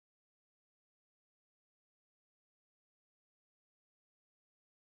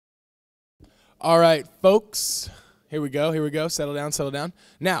All right, folks. Here we go. Here we go. Settle down. Settle down.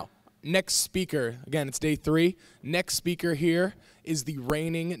 Now, next speaker. Again, it's day 3. Next speaker here is the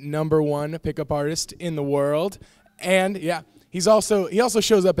reigning #1 pickup artist in the world, and yeah, he also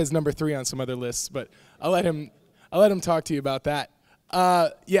shows up as number 3 on some other lists. But I'll let him talk to you about that.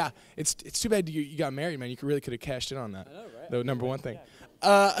 Yeah, it's too bad you got married, man. You really could have cashed in on that. I know, right? The #1 thing.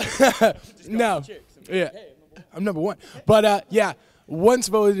 No, yeah, I'm #1. But yeah, once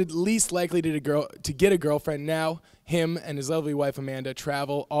voted least likely to get a girlfriend. Now him and his lovely wife Amanda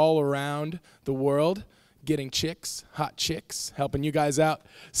travel all around the world, getting chicks, hot chicks, helping you guys out.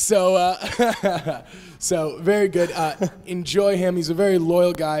 So, so very good. Enjoy him. He's a very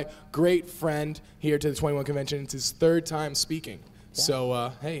loyal guy, great friend here to the 21 convention. It's his 3rd time speaking. Yeah.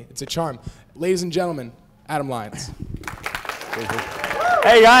 So, hey, it's a charm. Ladies and gentlemen, Adam Lyons.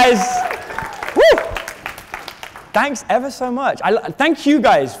 Hey, guys. Woo! Thanks ever so much. Thank you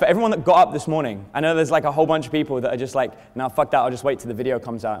guys for everyone that got up this morning. I know there's like a whole bunch of people that are just like, nah, fuck that, I'll just wait till the video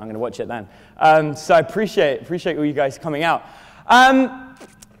comes out. I'm going to watch it then. So I appreciate all you guys coming out.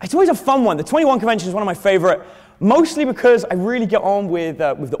 It's always a fun one. The 21 convention is one of my favorite, mostly because I really get on with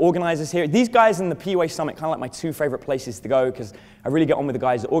the organizers here. These guys and the PUA Summit, kind of like my 2 favorite places to go, because I really get on with the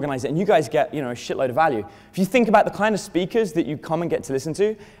guys that organize it, and you guys get, you know, a shitload of value. If you think about the kind of speakers that you come and get to listen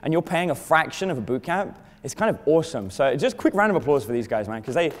to, and you're paying a fraction of a boot camp, it's kind of awesome. So just quick round of applause for these guys, man,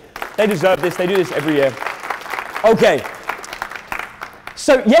 because they deserve this. They do this every year. Okay.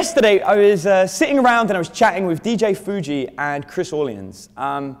 So yesterday, I was sitting around and I was chatting with DJ Fuji and Chris Lyons.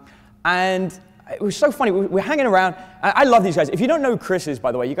 And it was so funny. We're hanging around. I love these guys. If you don't know who Chris is,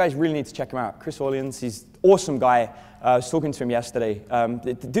 by the way, you guys really need to check him out. Chris Lyons, he's an awesome guy. I was talking to him yesterday.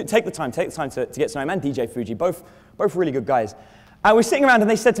 Take the time to get to know him, and DJ Fuji, both really good guys. I was sitting around and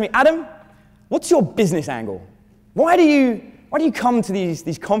they said to me, Adam, what's your business angle? Why do you come to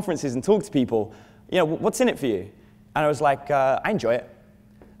these conferences and talk to people? You know, what's in it for you? And I was like, I enjoy it.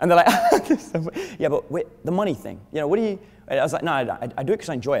 And they're like, yeah, but the money thing. You know, what do you? And I was like, no, I do it because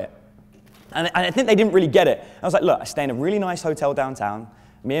I enjoy it. And I think they didn't really get it. I was like, look, I stay in a really nice hotel downtown.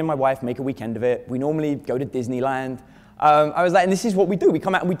 Me and my wife make a weekend of it. We normally go to Disneyland. I was like, and this is what we do. We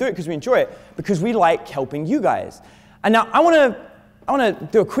come out and we do it because we enjoy it, because we like helping you guys. And now I want to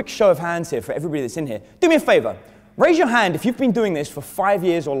do a quick show of hands here for everybody that's in here. Do me a favor. Raise your hand if you've been doing this for 5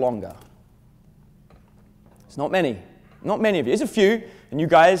 years or longer. It's not many. Not many of you. There's a few, and you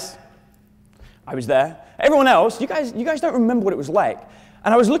guys, I was there. Everyone else, you guys don't remember what it was like.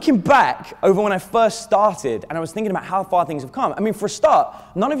 And I was looking back over when I first started, and I was thinking about how far things have come. I mean, for a start,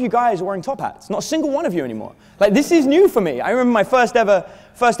 none of you guys are wearing top hats. Not a single one of you anymore. Like, this is new for me. I remember my first ever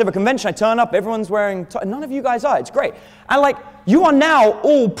convention. I turn up, everyone's wearing top, none of you guys are. It's great. And like, you are now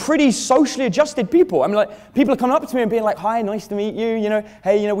all pretty socially adjusted people. I mean, like, people are coming up to me and being like, hi, nice to meet you. You know,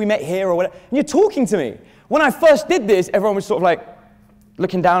 hey, you know, we met here or whatever. And you're talking to me. When I first did this, everyone was sort of like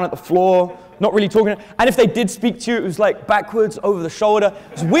looking down at the floor, not really talking. And if they did speak to you, it was like backwards, over the shoulder.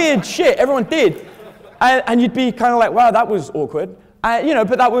 It was weird shit. Everyone did. And you'd be kind of like, wow, that was awkward. You know,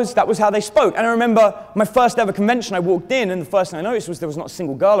 but that was how they spoke. And I remember my first ever convention, I walked in, and the first thing I noticed was there was not a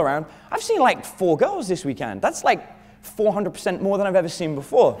single girl around. I've seen like 4 girls this weekend. That's like 400% more than I've ever seen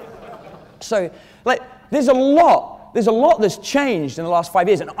before. So, like, there's a lot that's changed in the last 5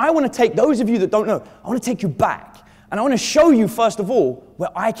 years. And I want to take those of you that don't know, I want to take you back. And I want to show you, first of all, where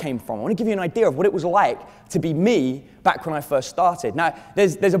I came from. I want to give you an idea of what it was like to be me back when I first started. Now,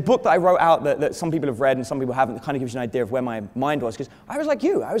 there's a book that I wrote out that some people have read and some people haven't, that kind of gives you an idea of where my mind was. Because I was like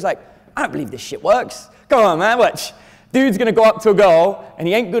you. I was like, I don't believe this shit works. Come on, man, watch. Dude's going to go up to a girl, and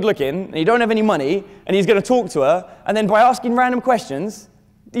he ain't good looking, and he don't have any money, and he's going to talk to her, and then by asking random questions,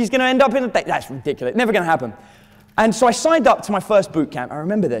 he's going to end up in a date. That's ridiculous. Never going to happen. And so I signed up to my first boot camp. I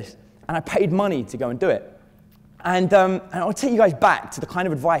remember this. And I paid money to go and do it. And I'll take you guys back to the kind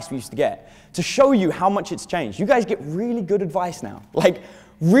of advice we used to get to show you how much it's changed. You guys get really good advice now, like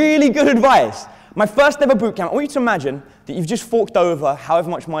really good advice. My first ever boot camp, I want you to imagine that you've just forked over however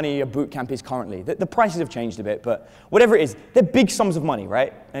much money a boot camp is currently. The prices have changed a bit, but whatever it is, they're big sums of money,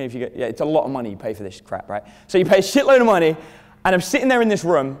 right? And if you get, yeah, it's a lot of money you pay for this crap, right? So you pay a shitload of money, and I'm sitting there in this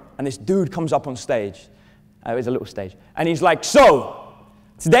room, and this dude comes up on stage. It was a little stage. And he's like, so,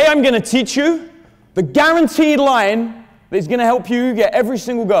 today I'm going to teach you the guaranteed line that is going to help you get every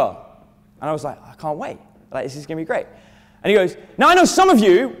single girl. And I was like, I can't wait. Like, this is going to be great. And he goes, now I know some of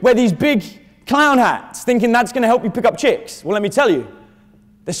you wear these big clown hats thinking that's going to help you pick up chicks. Well, let me tell you,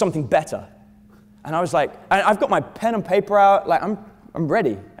 there's something better. And I was like, I've got my pen and paper out. Like, I'm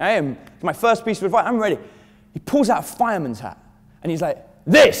ready. I am. My first piece of advice, I'm ready. He pulls out a fireman's hat. And he's like,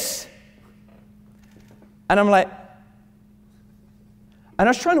 this. And I'm like, And I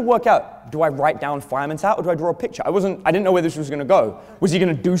was trying to work out, do I write down fireman's hat or do I draw a picture? I didn't know where this was going to go. Was he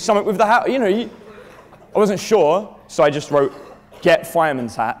going to do something with the hat? I wasn't sure, so I just wrote, get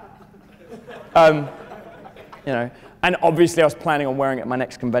fireman's hat. And obviously I was planning on wearing it at my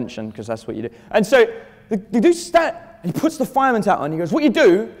next convention, because that's what you do. And so the dude he puts the fireman's hat on, he goes, what you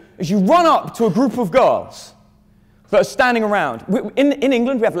do is you run up to a group of girls that are standing around. In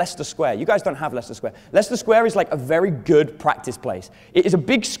England, we have Leicester Square. You guys don't have Leicester Square. Leicester Square is like a very good practice place. It is a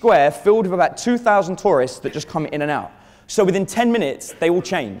big square filled with about 2,000 tourists that just come in and out. So within 10 minutes, they will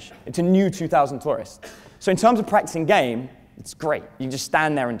change. It's a new 2,000 tourists. So in terms of practicing game, it's great. You just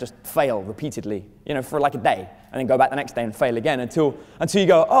stand there and just fail repeatedly, for like a day, and then go back the next day and fail again until you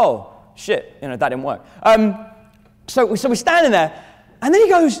go, oh, shit, that didn't work. So we're standing there, and then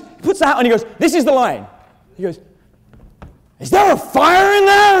he puts the hat on, he goes, this is the line. He goes, is there a fire in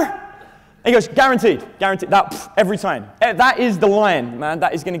there? And he goes, guaranteed, that every time. That is the line, man.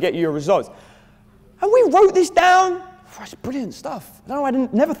 That is going to get you your results. And we wrote this down. It's brilliant stuff. I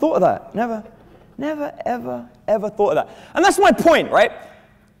never thought of that. Never, ever thought of that. And that's my point, right?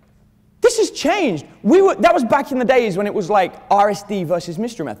 This has changed. That was back in the days when it was like RSD versus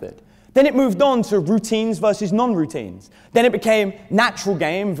mystery method. Then it moved on to routines versus non-routines. Then it became natural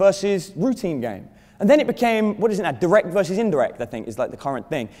game versus routine game. And then it became, what is it now, direct versus indirect, I think, is like the current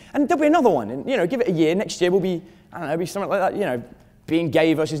thing. And there'll be another one, and give it a year, next year will be, be something like that, being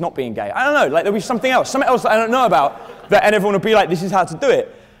gay versus not being gay. I don't know, like there'll be something else that I don't know about, and everyone will be like, this is how to do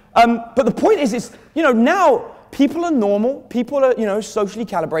it. But the point is, now people are normal, people are, socially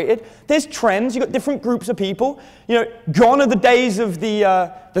calibrated. There's trends, you've got different groups of people. Gone are the days of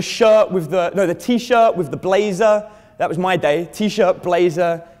the shirt with the t-shirt with the blazer. That was my day, t-shirt,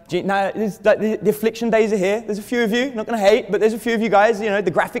 blazer. Now, the affliction days are here. There's a few of you, not going to hate, but there's a few of you guys, the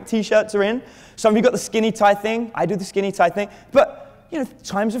graphic t-shirts are in. Some of you got the skinny tie thing. I do the skinny tie thing. But,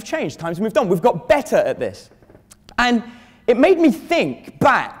 times have changed. Times have moved on. We've got better at this. And it made me think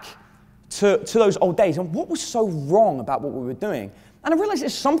back to those old days and what was so wrong about what we were doing. And I realized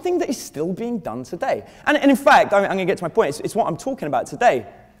it's something that is still being done today. And in fact, I'm going to get to my point. It's what I'm talking about today.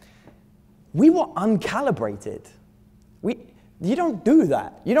 We were uncalibrated. You don't do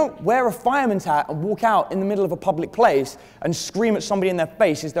that. You don't wear a fireman's hat and walk out in the middle of a public place and scream at somebody in their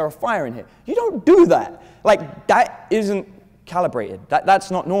face, is there a fire in here? You don't do that. Like, that isn't calibrated. That's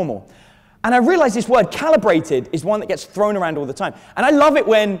not normal. And I realized this word calibrated is one that gets thrown around all the time. And I love it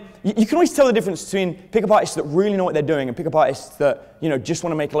when, you can always tell the difference between pickup artists that really know what they're doing and pickup artists that, just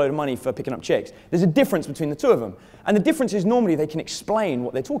want to make a load of money for picking up chicks. There's a difference between the two of them. And the difference is normally they can explain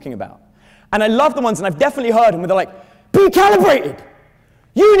what they're talking about. And I love the ones, and I've definitely heard them where they're like, be calibrated.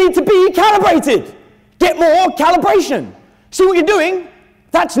 You need to be calibrated. Get more calibration. See what you're doing?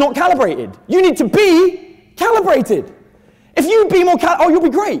 That's not calibrated. You need to be calibrated. If you be more you'll be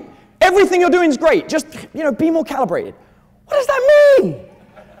great. Everything you're doing is great. Just, be more calibrated. What does that mean?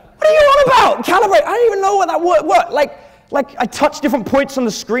 What are you on about? Calibrate. I don't even know what that word works. Like I touch different points on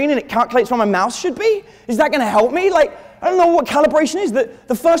the screen and it calculates where my mouse should be? Is that going to help me? I don't know what calibration is.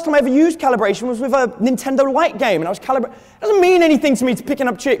 The first time I ever used calibration was with a Nintendo Lite game, and I was calibrating. It doesn't mean anything to me to picking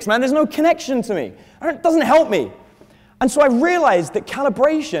up chicks, man. There's no connection to me. It doesn't help me. And so I realized that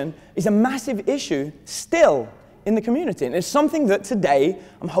calibration is a massive issue still in the community. And it's something that today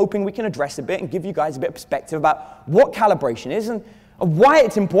I'm hoping we can address a bit and give you guys a bit of perspective about what calibration is and why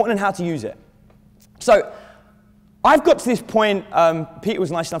it's important and how to use it. So I've got to this point, Peter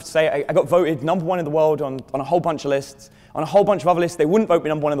was nice enough to say, I got voted #1 in the world on a whole bunch of lists. On a whole bunch of other lists, they wouldn't vote me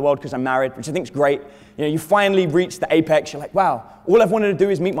 #1 in the world because I'm married, which I think is great. You finally reach the apex. You're like, wow, all I've wanted to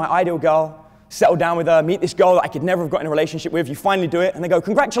do is meet my ideal girl, settle down with her, meet this girl that I could never have got in a relationship with. You finally do it, and they go,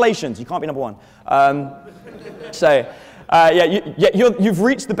 congratulations, you can't be #1. You've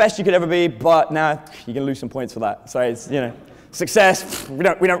reached the best you could ever be, but now you're going to lose some points for that. So it's, success, we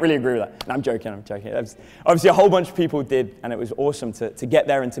don't really agree with that. No, I'm joking. Obviously, a whole bunch of people did, and it was awesome to get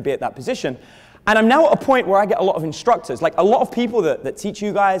there and to be at that position. And I'm now at a point where I get a lot of instructors, like a lot of people that teach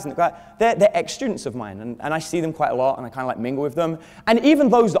you guys, and they're ex-students of mine, and I see them quite a lot, and I kind of like mingle with them. And even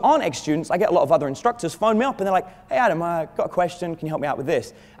those that aren't ex-students, I get a lot of other instructors phone me up, and they're like, hey Adam, I got a question, can you help me out with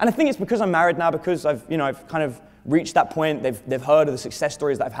this? And I think it's because I'm married now, because I've kind of reached that point, they've heard of the success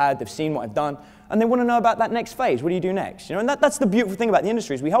stories that I've had, they've seen what I've done, and they want to know about that next phase. What do you do next? And that's the beautiful thing about the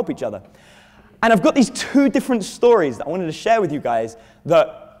industry, is we help each other. And I've got these two different stories that I wanted to share with you guys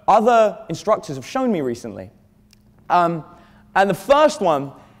that other instructors have shown me recently. And the first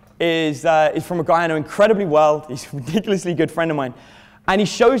one is from a guy I know incredibly well. He's a ridiculously good friend of mine. And he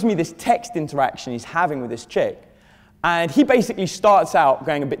shows me this text interaction he's having with this chick. And he basically starts out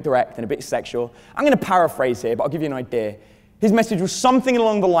going a bit direct and a bit sexual. I'm going to paraphrase here, but I'll give you an idea. his message was something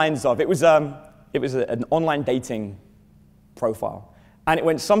along the lines of, it was an online dating profile. And it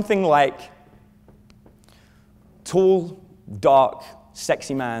went something like, tall, dark,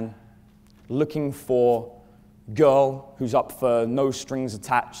 sexy man looking for girl who's up for no strings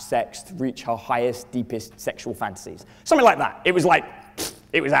attached sex to reach her highest, deepest sexual fantasies. Something like that. It was like,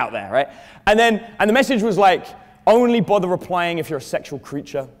 it was out there, right? And the message was like, only bother replying if you're a sexual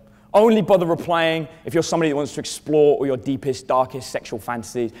creature. Only bother replying if you're somebody that wants to explore all your deepest, darkest sexual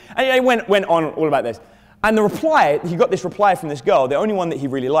fantasies. And it went on all about this. And the reply, he got this reply from this girl, the only one that he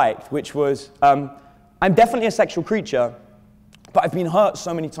really liked, which was, I'm definitely a sexual creature, but I've been hurt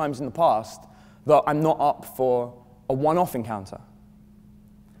so many times in the past that I'm not up for a one-off encounter.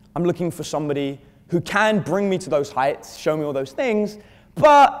 I'm looking for somebody who can bring me to those heights, show me all those things,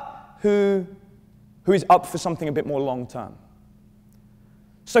 but who is up for something a bit more long-term.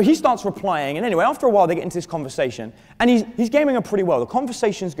 So he starts replying, and anyway, after a while they get into this conversation, and he's gaming her pretty well. The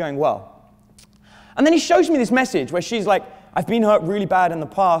conversation's going well. And then he shows me this message where she's like, I've been hurt really bad in the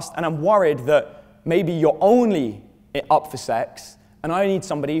past, and I'm worried that maybe you're only up for sex, and I need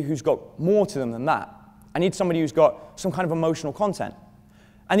somebody who's got more to them than that. I need somebody who's got some kind of emotional content.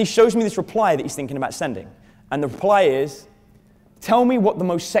 And he shows me this reply that he's thinking about sending. And the reply is, tell me what the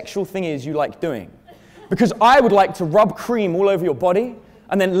most sexual thing is you like doing. Because I would like to rub cream all over your body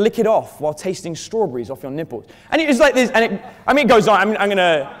and then lick it off while tasting strawberries off your nipples. And it was like this, and it goes on. I'm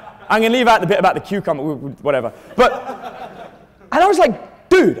gonna leave out the bit about the cucumber, whatever. And I was like,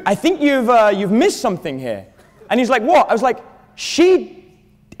 dude, I think you've missed something here. And he's like, what? I was like, she's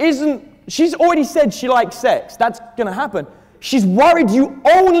already said she likes sex. That's gonna happen. She's worried you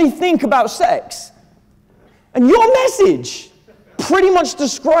only think about sex. And your message pretty much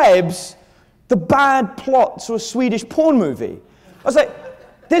describes the bad plot to a Swedish porn movie. I was like,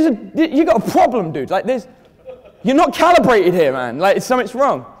 you got a problem, dude. Like, you're not calibrated here, man. Like, something's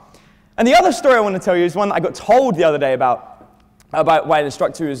wrong. And the other story I want to tell you is one that I got told the other day about by an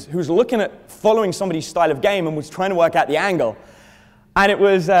instructor who was looking at following somebody's style of game and was trying to work out the angle. And it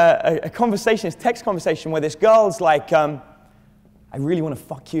was a conversation, this text conversation, where this girl's like, I really want to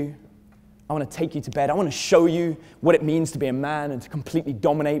fuck you. I want to take you to bed. I want to show you what it means to be a man and to completely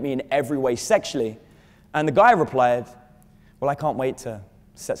dominate me in every way sexually. And the guy replied, well, I can't wait to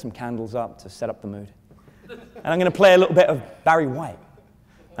set some candles up to set up the mood. And I'm going to play a little bit of Barry White.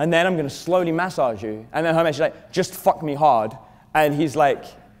 And then I'm going to slowly massage you. And then her message like, just fuck me hard. And he's like,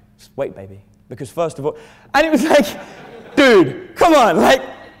 just wait, baby. Because first of all, and it was like, dude, come on. Like,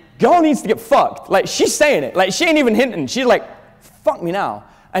 girl needs to get fucked. Like, she's saying it. Like, she ain't even hinting. She's like, fuck me now.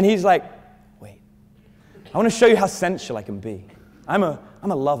 And he's like, wait. I want to show you how sensual I can be. I'm a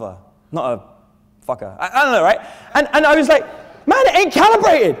lover, not a fucker. I don't know, right? And I was like, man, it ain't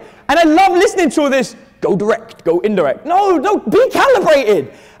calibrated. And I love listening to all this, go direct, go indirect. No, be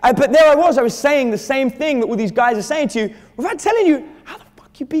calibrated. But there I was saying the same thing that all these guys are saying to you without telling you, how the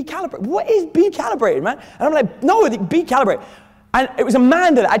fuck you be calibrated? What is be calibrated, man? And I'm like, no, be calibrated. And it was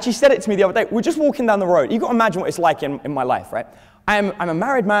Amanda that actually said it to me the other day. We're just walking down the road. You've got to imagine what it's like in my life, right? I'm a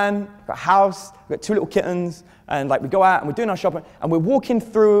married man, I've got a house, I've got 2 little kittens, and like we go out and we're doing our shopping, and we're walking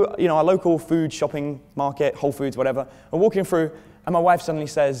through, our local food shopping market, Whole Foods, whatever. We're walking through, and my wife suddenly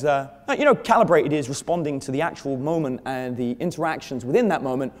says, calibrated is responding to the actual moment and the interactions within that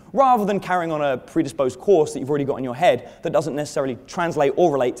moment, rather than carrying on a predisposed course that you've already got in your head that doesn't necessarily translate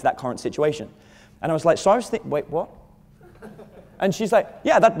or relate to that current situation. And I was like, so I was thinking, wait, what? And she's like,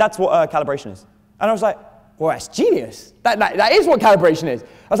 yeah, that's what calibration is. And I was like, well, that's genius. That is what calibration is. I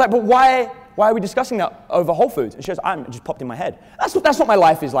was like, but why are we discussing that over Whole Foods? And she goes, it just popped in my head. That's what my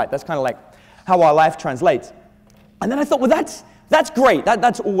life is like. That's kind of like how our life translates. And then I thought, well, that's great.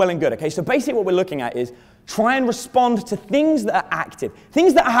 That's all well and good. Okay, so basically what we're looking at is try and respond to things that are active,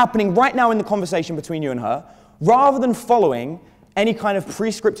 things that are happening right now in the conversation between you and her, rather than following any kind of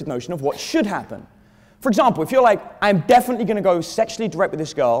pre-scripted notion of what should happen. For example, if you're like, I'm definitely going to go sexually direct with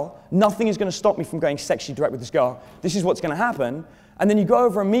this girl, nothing is going to stop me from going sexually direct with this girl, this is what's going to happen, and then you go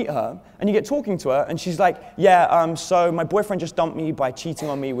over and meet her, and you get talking to her, and she's like, yeah, so my boyfriend just dumped me by cheating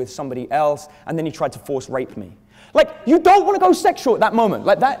on me with somebody else, and then he tried to force rape me. Like, you don't want to go sexual at that moment.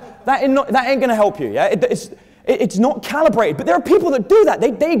 Like, that ain't going to help you, yeah? It's not calibrated, but there are people that do that.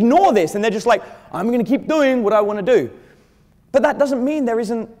 They ignore this, and they're just like, I'm going to keep doing what I want to do. But that doesn't mean there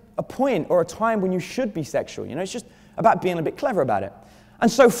isn't a point or a time when you should be sexual. It's just about being a bit clever about it. And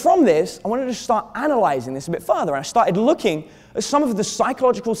so from this, I wanted to start analyzing this a bit further. And I started looking at some of the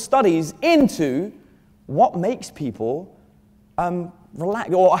psychological studies into what makes people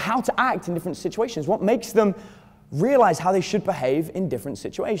relax, or how to act in different situations, what makes them realize how they should behave in different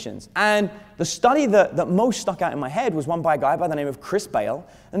situations. And the study that most stuck out in my head was one by a guy by the name of Chris Bale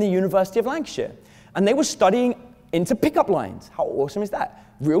and the University of Lancashire. And they were studying into pickup lines. How awesome is that?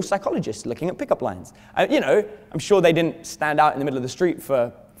 Real psychologists looking at pickup lines. You know, I'm sure they didn't stand out in the middle of the street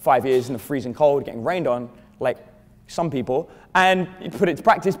for 5 years in the freezing cold, getting rained on, like some people, and put it to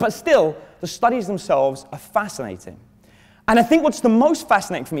practice, but still, the studies themselves are fascinating. And I think what's the most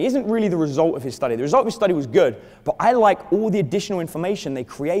fascinating for me isn't really the result of his study. The result of his study was good, but I like all the additional information they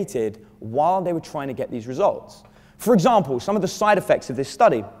created while they were trying to get these results. For example, some of the side effects of this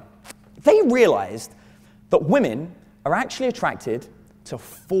study. They realized that women are actually attracted to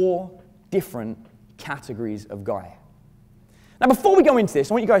 4 different categories of guy. Now, before we go into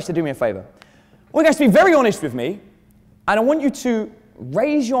this, I want you guys to do me a favor. I want you guys to be very honest with me, and I want you to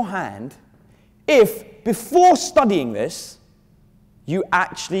raise your hand if, before studying this, you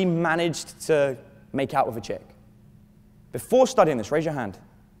actually managed to make out with a chick. Before studying this, raise your hand.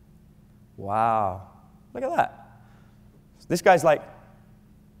 Wow. Look at that. This guy's like,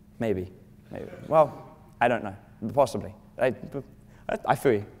 maybe. Well, I don't know. Possibly. I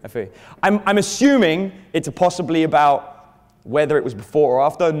feel you. I'm assuming it's possibly about whether it was before or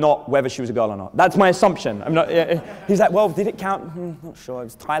after, not whether she was a girl or not. That's my assumption. I'm not. He's like, well, did it count? Not sure. It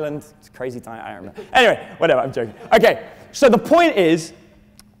was Thailand. It's a crazy time. I don't know. Anyway, whatever. I'm joking. Okay. So the point is,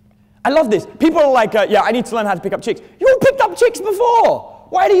 I love this. People are like, yeah, I need to learn how to pick up chicks. You all picked up chicks before.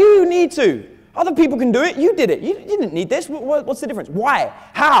 Why do you need to? Other people can do it. You did it. You didn't need this. What's the difference? Why?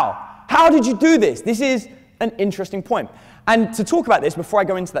 How? How did you do this? This is an interesting point. And to talk about this, before I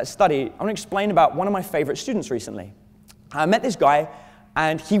go into that study, I want to explain about one of my favorite students recently. I met this guy,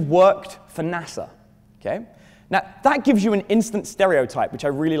 and he worked for NASA, okay? Now, that gives you an instant stereotype, which I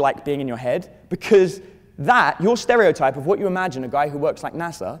really like being in your head, because your stereotype of what you imagine a guy who works like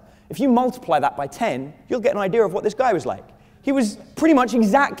NASA, if you multiply that by 10, you'll get an idea of what this guy was like. He was pretty much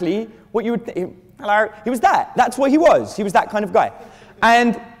exactly what you would think. Hello? He was that. That's what he was. He was that kind of guy.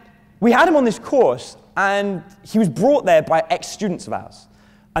 And we had him on this course, and he was brought there by ex-students of ours.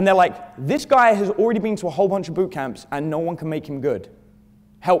 And they're like, this guy has already been to a whole bunch of boot camps, and no one can make him good.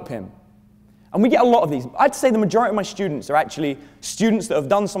 Help him. And we get a lot of these. I'd say the majority of my students are actually students that have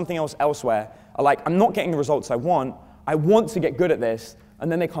done something else elsewhere, are like, I'm not getting the results I want to get good at this,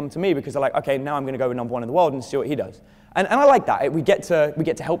 and then they come to me because they're like, okay, now I'm going to go #1 in the world and see what he does. And I like that. We get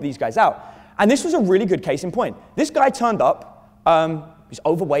to help these guys out. And this was a really good case in point. This guy turned up, he's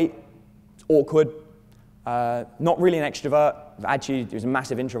overweight, awkward, not really an extrovert. Actually, he was a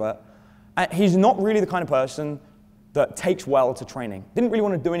massive introvert. He's not really the kind of person that takes well to training. Didn't really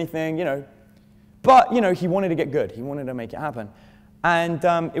want to do anything, but he wanted to get good. He wanted to make it happen. And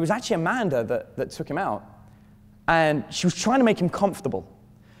it was actually Amanda that took him out. And she was trying to make him comfortable.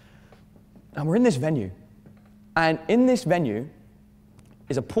 And we're in this venue. And in this venue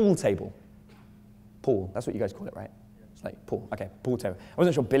is a pool table. Pool, that's what you guys call it, right? It's like pool, okay, pool table. I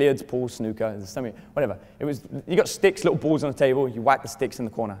wasn't sure, billiards, pool, snooker, whatever. You got sticks, little balls on the table, you whack the sticks in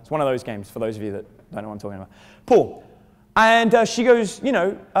the corner. It's one of those games for those of you that don't know what I'm talking about. Pool. And she goes,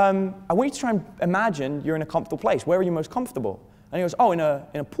 I want you to try and imagine you're in a comfortable place. Where are you most comfortable? And he goes, oh, in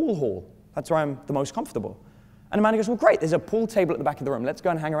a pool hall. That's where I'm the most comfortable. And Amanda goes, well, great, there's a pool table at the back of the room. Let's go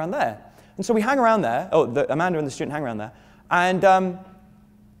and hang around there. And so we hang around there. Amanda and the student hang around there.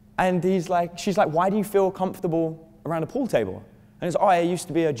 And she's like, why do you feel comfortable around a pool table? And he's like, oh, I used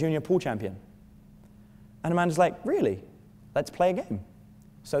to be a junior pool champion. And Amanda's like, really? Let's play a game.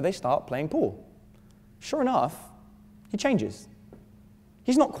 So they start playing pool. Sure enough, he changes.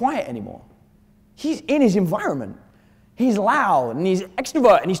 He's not quiet anymore. He's in his environment. He's loud, and he's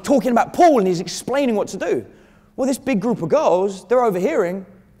extrovert, and he's talking about pool, and he's explaining what to do. Well, this big group of girls, they're overhearing,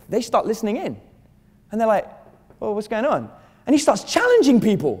 they start listening in. And they're like, well, what's going on? And he starts challenging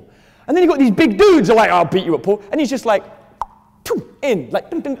people. And then you've got these big dudes who are like, I'll beat you at pool. And he's just like, in,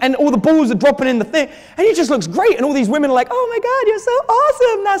 like, and all the balls are dropping in the thing. And he just looks great. And all these women are like, oh my God, you're so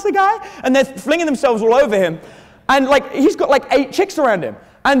awesome, NASA guy. And they're flinging themselves all over him. And like, he's got like 8 chicks around him.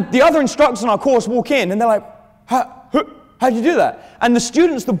 And the other instructors on our course walk in, and they're like, how'd you do that? And the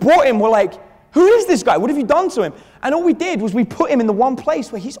students that brought him were like, who is this guy? What have you done to him? And all we did was we put him in the one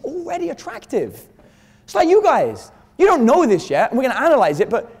place where he's already attractive. It's like you guys. You don't know this yet, and we're going to analyze it,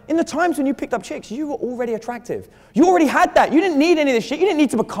 but in the times when you picked up chicks, you were already attractive. You already had that. You didn't need any of this shit. You didn't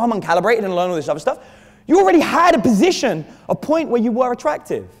need to become uncalibrated and learn all this other stuff. You already had a position, a point where you were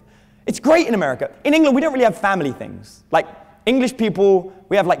attractive. It's great in America. In England, we don't really have family things. Like, English people,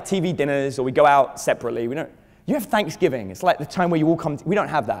 we have like TV dinners, or we go out separately. You have Thanksgiving. It's like the time where you all come. We don't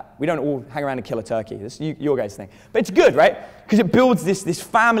have that. We don't all hang around and kill a turkey. This is your guys' thing. But it's good, right? Because it builds this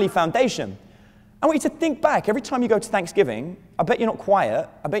family foundation. I want you to think back. Every time you go to Thanksgiving, I bet you're not quiet.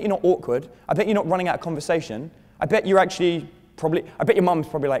 I bet you're not awkward. I bet you're not running out of conversation. I bet you're actually I bet your mum's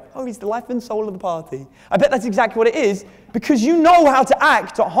probably like, oh, he's the life and soul of the party. I bet that's exactly what it is because you know how to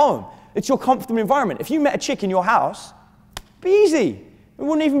act at home. It's your comfortable environment. If you met a chick in your house, it'd be easy. It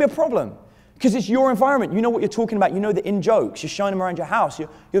wouldn't even be a problem because it's your environment. You know what you're talking about. You know the in-jokes. You're showing them around your house. You're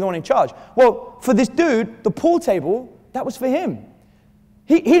the one in charge. Well, for this dude, the pool table, that was for him.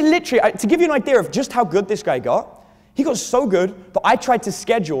 He literally, to give you an idea of just how good this guy got, he got so good that I tried to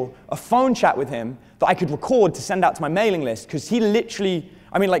schedule a phone chat with him that I could record to send out to my mailing list because he literally,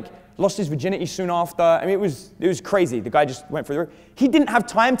 lost his virginity soon after. It was crazy. The guy just went through the roof. He didn't have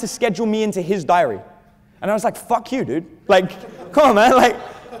time to schedule me into his diary. And I was like, fuck you, dude. Come on, man.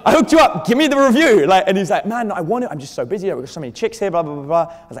 I hooked you up. Give me the review. And he's like, man, I want it. I'm just so busy. I've got so many chicks here, blah, blah, blah,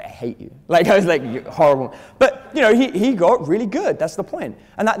 blah. I was like, I hate you. I was like, you're horrible. But, he got really good. That's the point.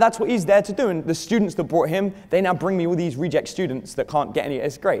 And that's what he's there to do. And the students that brought him, they now bring me all these reject students that can't get any.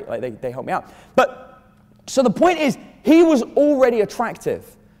 It's great. They help me out. So the point is, he was already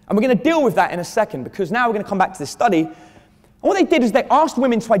attractive. And we're going to deal with that in a second because now we're going to come back to this study. And what they did is they asked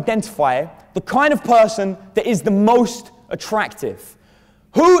women to identify the kind of person that is the most attractive.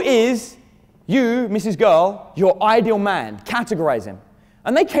 Who is you, Mrs. Girl, your ideal man? Categorize him.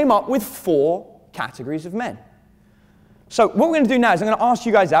 And they came up with 4 categories of men. So what we're going to do now is I'm going to ask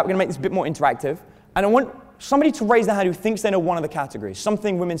you guys out. We're going to make this a bit more interactive. And I want somebody to raise their hand who thinks they know one of the categories.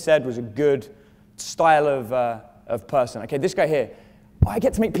 Something women said was a good style of person. Okay, this guy here. Oh, I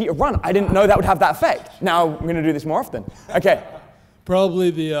get to make Peter run. I didn't know that would have that effect. Now I'm going to do this more often. Okay. Probably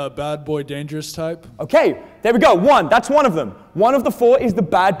the bad boy dangerous type. Okay, there we go. 1. That's one of them. One of the 4 is the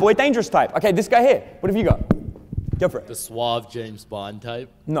bad boy dangerous type. Okay, this guy here. What have you got? Go for it. The suave James Bond type?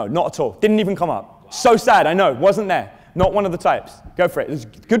 No, not at all. Didn't even come up. Wow. So sad, I know. Wasn't there. Not one of the types. Go for it. It was a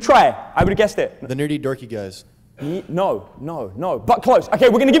good try. I would have guessed it. The nerdy dorky guys. No. But close. Okay,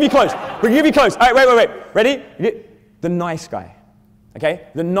 we're going to give you close. We're going to give you close. All right, wait. Ready? The nice guy. Okay?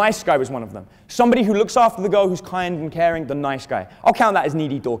 The nice guy was one of them. Somebody who looks after the girl, who's kind and caring, the nice guy. I'll count that as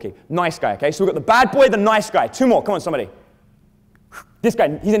needy dorky. Nice guy, okay? So we've got the bad boy, the nice guy. 2 more. Come on, somebody. This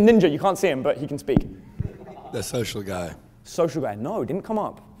guy, he's a ninja. You can't see him, but he can speak. The social guy. Social guy. No, didn't come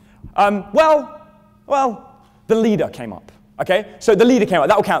up. Well, the leader came up. Okay? So the leader came up.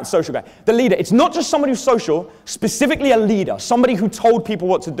 That will count, social guy. The leader. It's not just somebody who's social, specifically a leader. Somebody who told people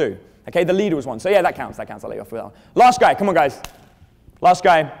what to do. Okay? The leader was one. So yeah, that counts. I'll let you off with that one. Last guy. Come on, guys. Last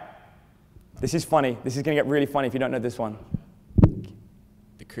guy. This is funny. This is going to get really funny if you don't know this one.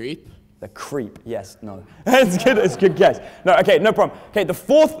 The creep? The creep. Yes. No. It's good. It's a good guess. No. Okay. No problem. Okay. The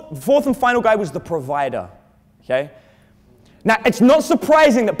fourth and final guy was the provider. Okay. Now, it's not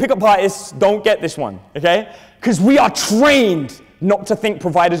surprising that pickup artists don't get this one. Okay. Because we are trained not to think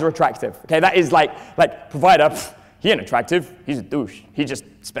providers are attractive. Okay. That is like provider. He ain't attractive. He's a douche. He just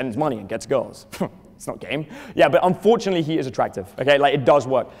spends money and gets girls. It's not game. Yeah, but unfortunately, he is attractive. Okay, it does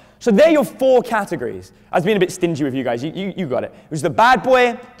work. So they're your 4 categories. I was being a bit stingy with you guys. You got it. It was the bad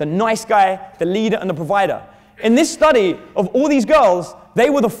boy, the nice guy, the leader, and the provider. In this study of all these girls,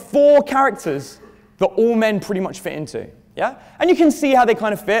 they were the 4 characters that all men pretty much fit into. Yeah, and you can see how they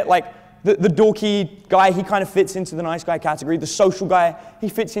kind of fit. The dorky guy, he kind of fits into the nice guy category. The social guy, he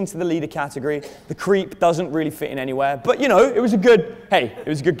fits into the leader category. The creep doesn't really fit in anywhere. But it was a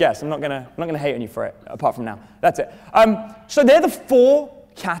good guess. I'm not gonna hate on you for it, apart from now. That's it. So they're the 4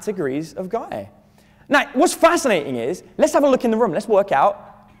 categories of guy. Now, what's fascinating is, let's have a look in the room. Let's work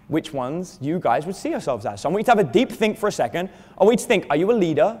out which ones you guys would see yourselves as. So I want you to have a deep think for a second. I want you to think, are you a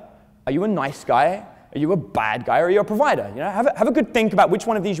leader? Are you a nice guy? Are you a bad guy or are you a provider? Have a good think about which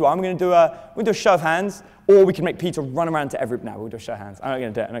one of these you are. I'm going to do a show of hands, or we can make Peter run around to every. No, we'll do a show of hands. I'm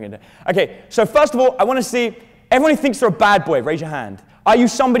not going to do it. Okay, so first of all, I want to see everyone who thinks they're a bad boy. Raise your hand. Are you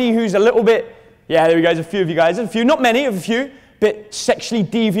somebody who's a little bit? Yeah, there we go. There's a few of you guys. A few, not many, a few. Bit sexually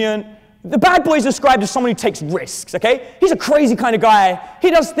deviant. The bad boy is described as someone who takes risks. Okay, he's a crazy kind of guy. He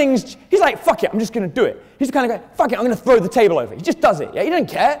does things. He's like, fuck it, I'm just going to do it. He's the kind of guy. Fuck it, I'm going to throw the table over. He just does it. Yeah, he doesn't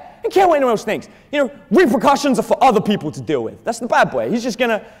care. He doesn't care what anyone else thinks. Repercussions are for other people to deal with. That's the bad boy. He's just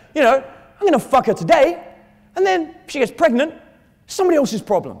gonna, I'm gonna fuck her today, and then if she gets pregnant, somebody else's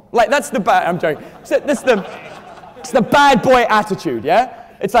problem. That's the bad. I'm joking. It's the bad boy attitude. Yeah,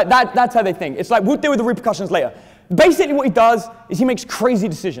 it's like that. That's how they think. It's like we'll deal with the repercussions later. Basically, what he does is he makes crazy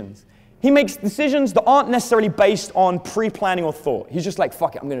decisions. He makes decisions that aren't necessarily based on pre-planning or thought. He's just like,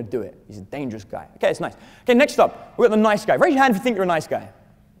 fuck it, I'm gonna do it. He's a dangerous guy. Okay, it's nice. Okay, next up, we've got the nice guy. Raise your hand if you think you're a nice guy.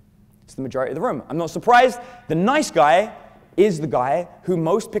 It's the majority of the room. I'm not surprised. The nice guy is the guy who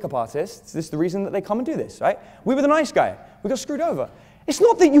most pickup artists, this is the reason that they come and do this, right? We were the nice guy. We got screwed over. It's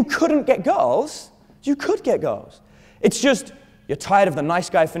not that you couldn't get girls. You could get girls. It's just you're tired of the nice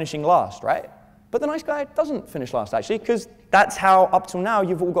guy finishing last, right? But the nice guy doesn't finish last, actually, because that's how, up till now,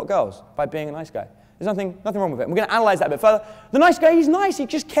 you've all got girls, by being a nice guy. There's nothing wrong with it. And we're going to analyze that a bit further. The nice guy, he's nice. He's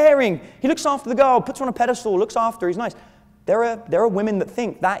just caring. He looks after the girl, puts her on a pedestal, looks after her. He's nice. There are women that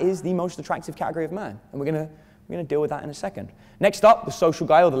think that is the most attractive category of man. And we're going to deal with that in a second. Next up, the social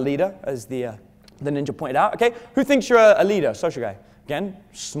guy, or the leader, as the ninja pointed out. Okay, who thinks you're a leader, social guy? Again,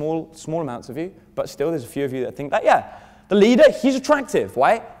 small amounts of you, but still there's a few of you that think that, yeah. The leader, he's attractive.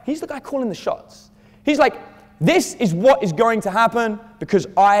 Why? He's the guy calling the shots. He's like, this is what is going to happen because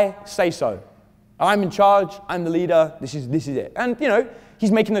I say so. I'm in charge, I'm the leader, this is it. And, you know, he's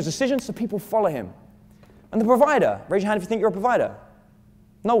making those decisions so people follow him. And the provider, raise your hand if you think you're a provider.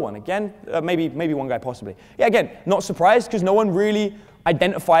 No one, again, maybe one guy possibly. Yeah, again, not surprised because no one really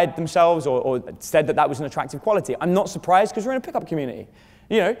identified themselves or said that was an attractive quality. I'm not surprised because we're in a pickup community.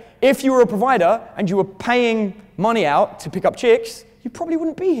 You know, if you were a provider and you were paying money out to pick up chicks, you probably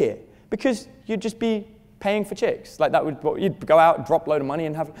wouldn't be here because you'd just be paying for chicks. Like you'd go out, drop a load of money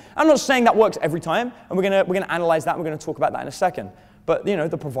and have. I'm not saying that works every time, and we're gonna analyze that. And we're gonna talk about that in a second. But you know,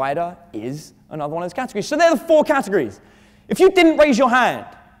 the provider is another one of those categories. So they're the 4 categories. If you didn't raise your hand,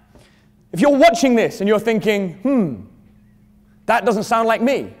 if you're watching this and you're thinking, that doesn't sound like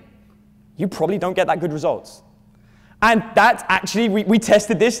me, you probably don't get that good results. And that's actually, we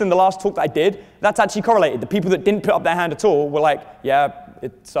tested this in the last talk that I did. That's actually correlated. The people that didn't put up their hand at all were like, yeah,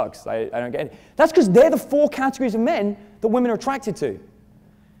 it sucks. I don't get it. That's because they're the 4 categories of men that women are attracted to.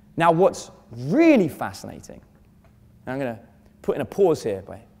 Now, what's really fascinating, and I'm going to put in a pause here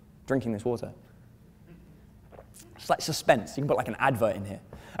by drinking this water. It's like suspense. You can put like an advert in here.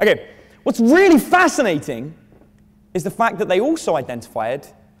 Okay, what's really fascinating is the fact that they also identified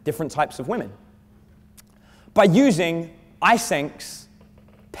different types of women by using Eysenk's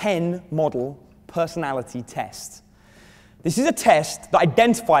pen model personality test. This is a test that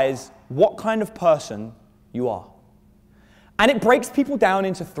identifies what kind of person you are. And it breaks people down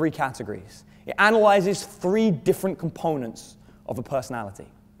into 3 categories. It analyzes 3 different components of a personality.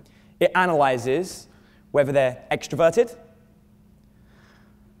 It analyzes whether they're extroverted.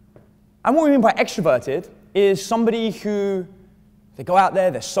 And what we mean by extroverted is somebody who, they go out there,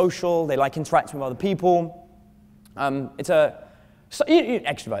 they're social, they like interacting with other people. Extrovert.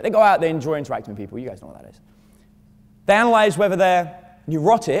 They go out, they enjoy interacting with people. You guys know what that is. They analyze whether they're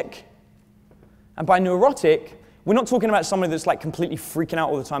neurotic. And by neurotic, we're not talking about somebody that's like completely freaking out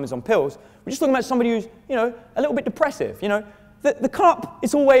all the time, is on pills. We're just talking about somebody who's, you know, a little bit depressive. You know, the cup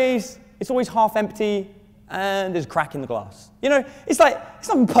is always half empty, and there's a crack in the glass. You know, it's like, it's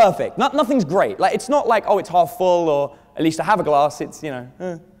nothing perfect. Nothing's great. Like, it's not like, oh, it's half full, or at least I have a glass. It's, you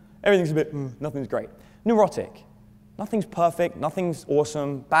know, everything's a bit, nothing's great. Neurotic. Nothing's perfect. Nothing's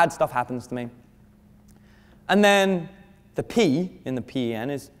awesome. Bad stuff happens to me. And then the P in the PEN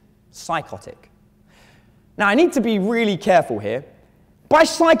is psychotic. Now, I need to be really careful here. By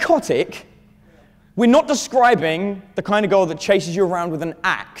psychotic, we're not describing the kind of girl that chases you around with an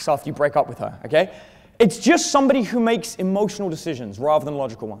axe after you break up with her, okay? It's just somebody who makes emotional decisions rather than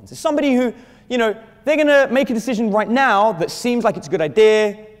logical ones. It's somebody who, you know, they're going to make a decision right now that seems like it's a good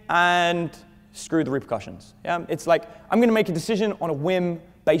idea and screw the repercussions. Yeah? It's like, I'm going to make a decision on a whim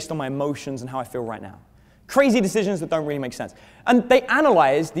based on my emotions and how I feel right now. Crazy decisions that don't really make sense. And they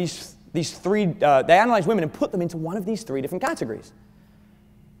analyze they analyze women and put them into one of these 3 different categories.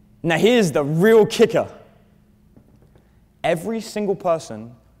 Now here's the real kicker. Every single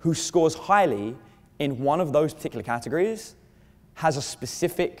person who scores highly in one of those particular categories has a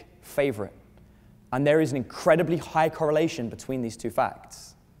specific favorite. And there is an incredibly high correlation between these 2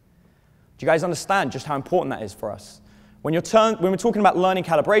 facts. Do you guys understand just how important that is for us? When we're talking about learning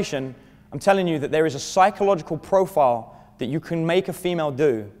calibration, I'm telling you that there is a psychological profile that you can make a female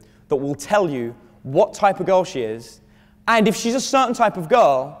do that will tell you what type of girl she is. And if she's a certain type of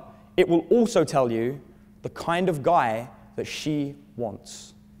girl, it will also tell you the kind of guy that she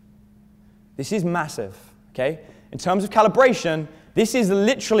wants. This is massive, okay? In terms of calibration, this is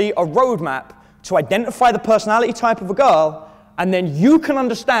literally a roadmap to identify the personality type of a girl, and then you can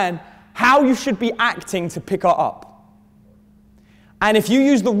understand how you should be acting to pick her up. And if you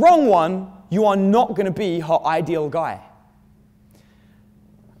use the wrong one, you are not going to be her ideal guy.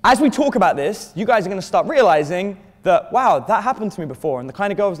 As we talk about this, you guys are going to start realizing that, wow, that happened to me before, and the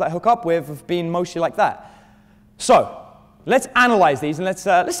kind of girls that I hook up with have been mostly like that. So, let's analyze these, and let's see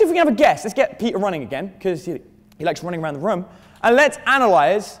if we can have a guess. Let's get Peter running again, because he likes running around the room. And let's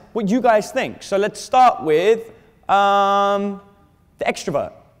analyze what you guys think. So let's start with the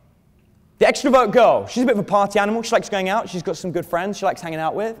extrovert. The extrovert girl, she's a bit of a party animal. She likes going out. She's got some good friends she likes hanging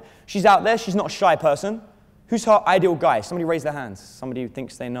out with. She's out there. She's not a shy person. Who's her ideal guy? Somebody raise their hands. Somebody who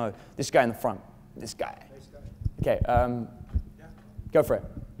thinks they know. This guy in the front. This guy. Okay, go for it.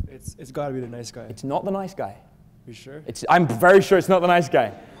 It's got to be the nice guy. It's not the nice guy. You sure? I'm very sure it's not the nice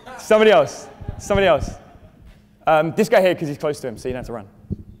guy. Somebody else. Somebody else. This guy here, because he's close to him, so you don't have to run.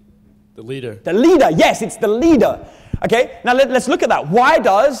 The leader. The leader. Yes, it's the leader. Okay, now let's look at that. Why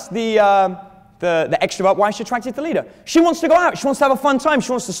does the extrovert, why is she attracted to the leader? She wants to go out. She wants to have a fun time.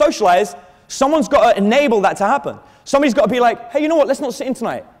 She wants to socialize. Someone's got to enable that to happen. Somebody's got to be like, hey, you know what? Let's not sit in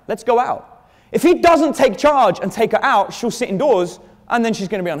tonight. Let's go out. If he doesn't take charge and take her out, she'll sit indoors, and then she's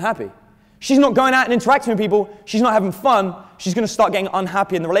going to be unhappy. She's not going out and interacting with people. She's not having fun. She's going to start getting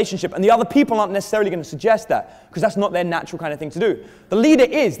unhappy in the relationship. And the other people aren't necessarily going to suggest that because that's not their natural kind of thing to do. The leader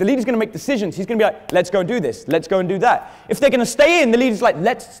is. The leader's going to make decisions. He's going to be like, let's go and do this. Let's go and do that. If they're going to stay in, the leader's like,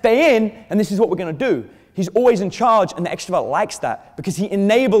 let's stay in, and this is what we're going to do. He's always in charge, and the extrovert likes that because he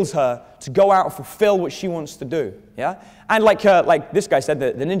enables her to go out and fulfill what she wants to do. Yeah? And like this guy said,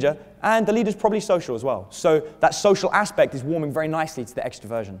 the ninja, and the leader's probably social as well. So that social aspect is warming very nicely to the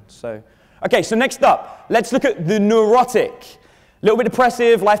extroversion. Okay, so next up, let's look at the neurotic. A little bit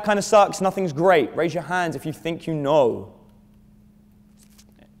depressive, life kind of sucks, nothing's great. Raise your hands if you think you know.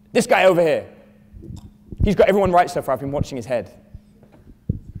 This guy over here. He's got everyone right so far. I've been watching his head.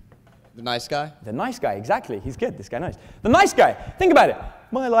 The nice guy? The nice guy, exactly. He's good, this guy knows. The nice guy, think about it.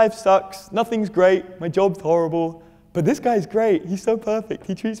 My life sucks, nothing's great, my job's horrible, but this guy's great, he's so perfect,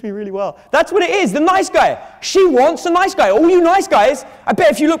 he treats me really well. That's what it is, the nice guy. She wants a nice guy. All you nice guys, I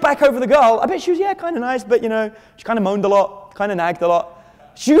bet if you look back over the girl, I bet she was, yeah, kind of nice, but you know, she kind of moaned a lot, kind of nagged a lot.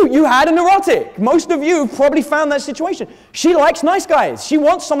 You had a neurotic. Most of you have probably found that situation. She likes nice guys. She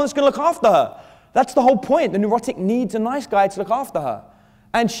wants someone that's going to look after her. That's the whole point. The neurotic needs a nice guy to look after her.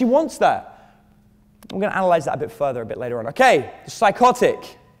 And she wants that. I'm going to analyze that a bit further a bit later on. Okay, the psychotic.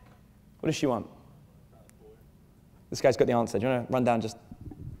 What does she want? This guy's got the answer. Do you want to run down just...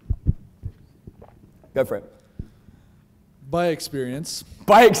 Go for it. By experience.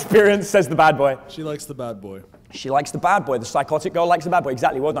 By experience, says the bad boy. She likes the bad boy. She likes the bad boy. The psychotic girl likes the bad boy.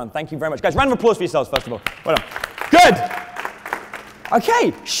 Exactly. Well done. Thank you very much. Guys, round of applause for yourselves, first of all. Well done. Good.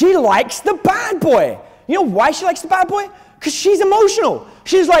 Okay, she likes the bad boy. You know why she likes the bad boy? Because she's emotional.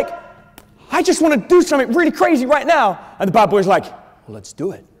 She's like, I just want to do something really crazy right now. And the bad boy's like, well, let's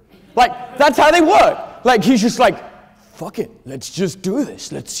do it. Like, that's how they work. Like, he's just like, fuck it. Let's just do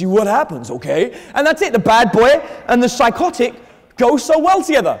this. Let's see what happens, okay? And that's it. The bad boy and the psychotic go so well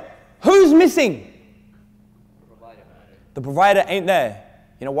together. Who's missing? The provider ain't there.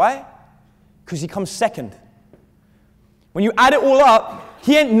 You know why? Because he comes second. When you add it all up,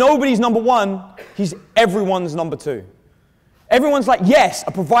 he ain't nobody's number one, he's everyone's number two. Everyone's like, yes,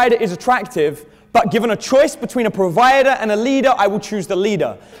 a provider is attractive, but given a choice between a provider and a leader, I will choose the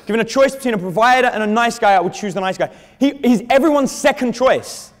leader. Given a choice between a provider and a nice guy, I would choose the nice guy. He's everyone's second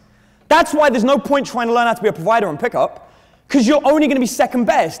choice. That's why there's no point trying to learn how to be a provider and pick up, because you're only going to be second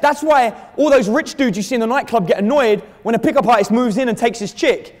best. That's why all those rich dudes you see in the nightclub get annoyed when a pickup artist moves in and takes his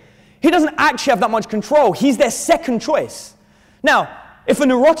chick. He doesn't actually have that much control. He's their second choice. Now, if a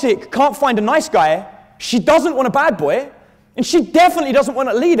neurotic can't find a nice guy, she doesn't want a bad boy, and she definitely doesn't want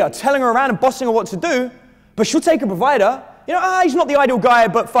a leader telling her around and bossing her what to do, but she'll take a provider. You know, he's not the ideal guy,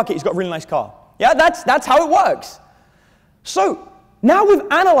 but fuck it, he's got a really nice car. Yeah, that's how it works. So, now we've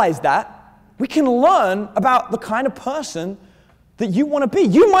analyzed that, we can learn about the kind of person that you want to be.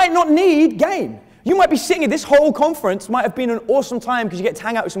 You might not need game. You might be sitting at this whole conference, might have been an awesome time because you get to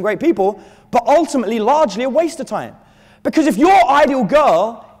hang out with some great people, but ultimately largely a waste of time. Because if your ideal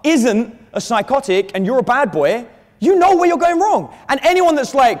girl isn't a psychotic and you're a bad boy, you know where you're going wrong. And anyone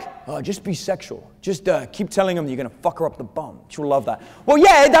that's like, oh, just be sexual. Just keep telling them that you're going to fuck her up the bum. She'll love that. Well,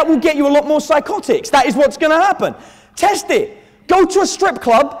 yeah, that will get you a lot more psychotics. That is what's going to happen. Test it. Go to a strip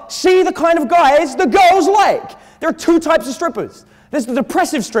club, see the kind of guys the girls like. There are two types of strippers. There's the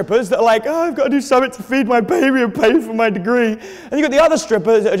depressive strippers that are like, oh, I've got to do something to feed my baby and pay for my degree. And you've got the other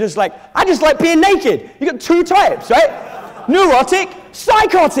strippers that are just like, I just like being naked. You've got two types, right? Neurotic,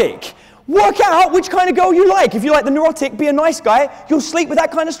 psychotic. Work out which kind of girl you like. If you like the neurotic, be a nice guy, you'll sleep with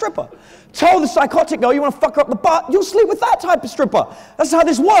that kind of stripper. Tell the psychotic girl you want to fuck her up the butt, you'll sleep with that type of stripper. That's how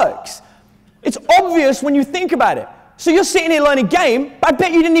this works. It's obvious when you think about it. So you're sitting here learning game, but I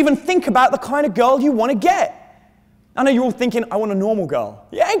bet you didn't even think about the kind of girl you want to get. I know you're all thinking, I want a normal girl.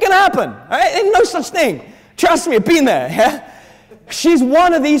 Yeah, ain't gonna happen. Right? Ain't no such thing. Trust me, I've been there. Yeah? She's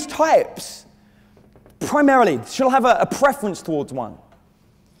one of these types. Primarily, she'll have a preference towards one.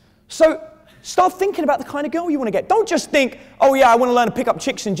 So start thinking about the kind of girl you want to get. Don't just think, oh yeah, I want to learn to pick up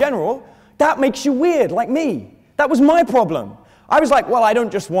chicks in general. That makes you weird, like me. That was my problem. I was like, well, I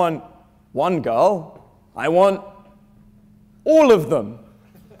don't just want one girl. I want all of them.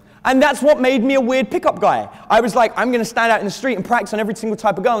 And that's what made me a weird pickup guy. I was like, I'm going to stand out in the street and practice on every single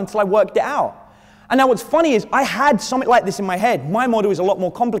type of girl until I worked it out. And now what's funny is I had something like this in my head. My model is a lot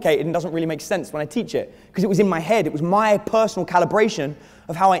more complicated and doesn't really make sense when I teach it because it was in my head. It was my personal calibration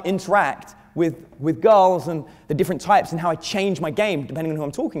of how I interact with girls and the different types and how I change my game depending on who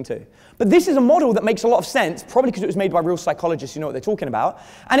I'm talking to. But this is a model that makes a lot of sense, probably because it was made by real psychologists who know what they're talking about.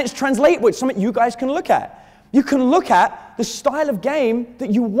 And it's translatable. It's something you guys can look at. You can look at the style of game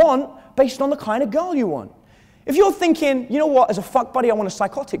that you want based on the kind of girl you want. If you're thinking, you know what, as a fuck buddy, I want a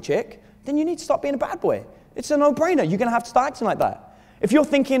psychotic chick, then you need to start being a bad boy. It's a no-brainer. You're going to have to start acting like that. If you're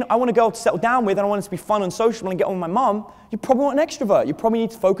thinking, I want a girl to settle down with and I want it to be fun and social and get on with my mom, you probably want an extrovert. You probably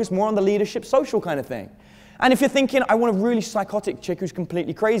need to focus more on the leadership, social kind of thing. And if you're thinking, I want a really psychotic chick who's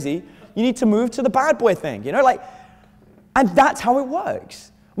completely crazy, you need to move to the bad boy thing, you know? And that's how it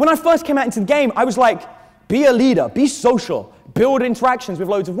works. When I first came out into the game, I was like, be a leader, be social, build interactions with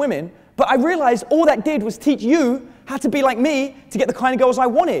loads of women. But I realized all that did was teach you how to be like me to get the kind of girls I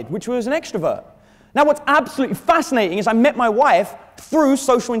wanted, which was an extrovert. Now, what's absolutely fascinating is I met my wife through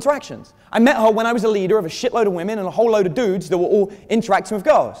social interactions. I met her when I was a leader of a shitload of women and a whole load of dudes that were all interacting with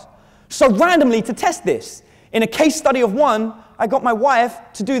girls. So randomly, to test this, in a case study of one, I got my wife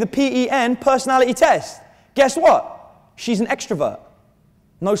to do the PEN personality test. Guess what? She's an extrovert.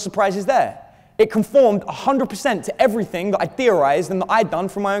 No surprises there. It conformed 100% to everything that I theorized and that I'd done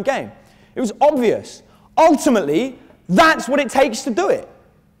from my own game. It was obvious. Ultimately, that's what it takes to do it.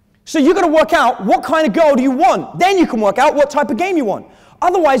 So you've got to work out what kind of girl do you want. Then you can work out what type of game you want.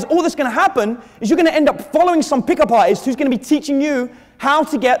 Otherwise, all that's going to happen is you're going to end up following some pickup artist who's going to be teaching you how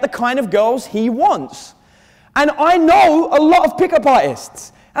to get the kind of girls he wants. And I know a lot of pickup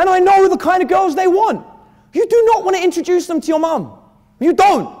artists, and I know the kind of girls they want. You do not want to introduce them to your mom. You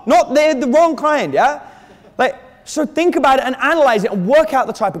don't. They're the wrong kind, yeah? So think about it and analyze it and work out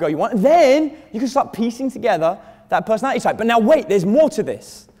the type of girl you want. And then you can start piecing together that personality type. But now wait, there's more to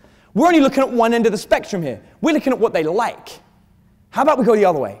this. We're only looking at one end of the spectrum here. We're looking at what they like. How about we go the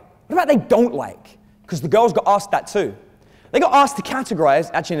other way? What about they don't like? Because the girls got asked that too. They got asked to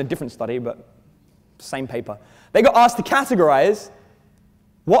categorize, actually in a different study, but same paper. They got asked to categorize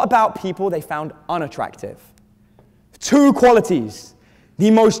what about people they found unattractive. 2 qualities,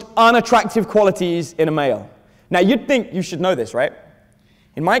 the most unattractive qualities in a male. Now you'd think you should know this, right?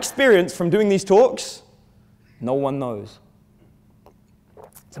 In my experience from doing these talks, no one knows.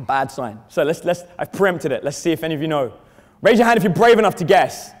 It's a bad sign. So I've preempted it. Let's see if any of you know. Raise your hand if you're brave enough to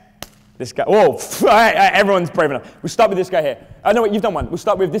guess. This guy, whoa, everyone's brave enough. We'll start with this guy here. I know what, you've done one. We'll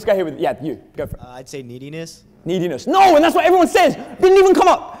start with this guy here yeah, you, go for it. I'd say neediness. Neediness. No, and that's what everyone says. Didn't even come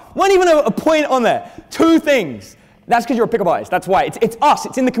up. Weren't even a point on there. 2 things. That's because you're a pickup artist. That's why. It's us.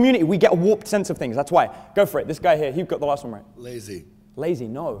 It's in the community. We get a warped sense of things. That's why. Go for it. This guy here, he got the last one right. Lazy. Lazy,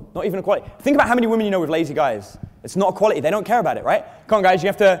 no. Not even a quality. Think about how many women you know with lazy guys. It's not a quality. They don't care about it, right? Come on, guys. You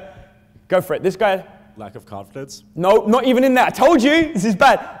have to go for it. This guy. Lack of confidence. No, not even in that. I told you. This is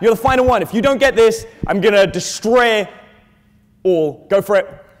bad. You're the final one. If you don't get this, I'm going to destroy all. Go for it.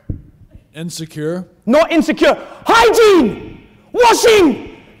 Insecure. Not insecure. Hygiene.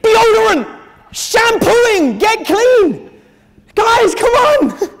 Washing. Deodorant. Shampooing. Get clean. Guys, come on.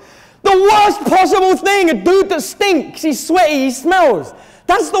 The worst possible thing. A dude that stinks. He's sweaty. He smells.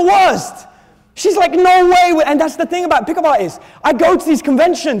 That's the worst. She's like, no way. And that's the thing about pickup artists. I go to these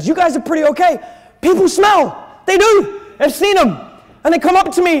conventions. You guys are pretty okay. People smell. They do. I've seen them. And they come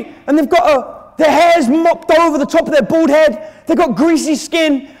up to me and they've got their hair's mopped over the top of their bald head. They've got greasy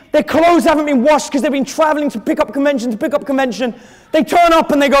skin. Their clothes haven't been washed because they've been traveling to pick up convention to pick up convention. They turn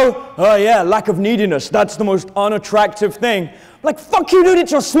up and they go, oh yeah, lack of neediness. That's the most unattractive thing. I'm like, fuck you, dude,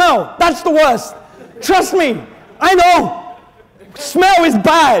 it's your smell. That's the worst. Trust me. I know. Smell is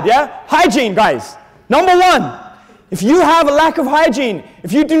bad, yeah? Hygiene, guys. Number 1, if you have a lack of hygiene,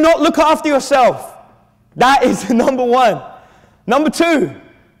 if you do not look after yourself, that is number 1. Number 2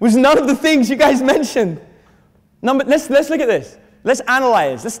 was none of the things you guys mentioned. Let's look at this. Let's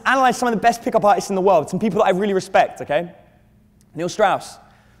analyze some of the best pickup artists in the world, some people that I really respect, okay? Neil Strauss,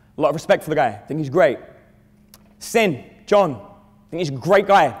 a lot of respect for the guy. I think he's great. Sin, John, I think he's a great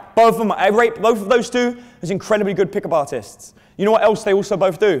guy. Both of them, I rate both of those 2 as incredibly good pickup artists. You know what else they also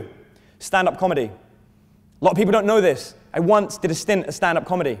both do? Stand-up comedy. A lot of people don't know this. I once did a stint at stand-up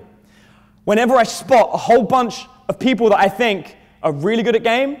comedy. Whenever I spot a whole bunch of people that I think are really good at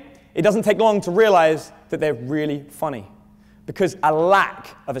game, it doesn't take long to realize that they're really funny. Because a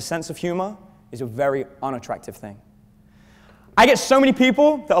lack of a sense of humor is a very unattractive thing. I get so many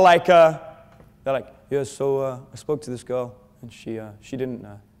people that are like, They're like, yeah, so I spoke to this girl, and she didn't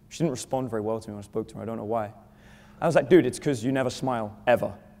respond very well to me when I spoke to her. I don't know why. I was like, dude, it's because you never smile,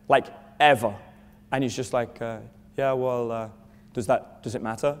 ever. Like, ever. And he's just like, yeah, well, does it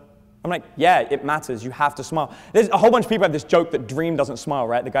matter? I'm like, yeah, it matters. You have to smile. There's a whole bunch of people have this joke that Dream doesn't smile,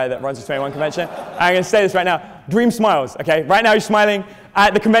 right? The guy that runs the 21 convention. I'm going to say this right now. Dream smiles, okay? Right now he's smiling.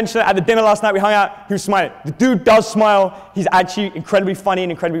 At the convention, at the dinner last night we hung out, he was smiling. The dude does smile. He's actually incredibly funny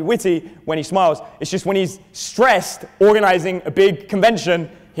and incredibly witty when he smiles. It's just when he's stressed organizing a big convention,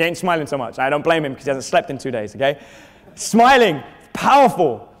 he ain't smiling so much. I don't blame him because he hasn't slept in 2 days, okay? Smiling,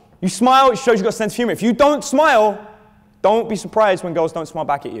 powerful. You smile, it shows you've got a sense of humor. If you don't smile, don't be surprised when girls don't smile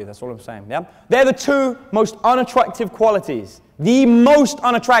back at you. That's all I'm saying, yeah? They're the two most unattractive qualities. The most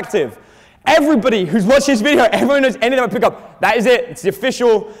unattractive. Everybody who's watched this video, everyone knows anything about pickup. That is it. It's the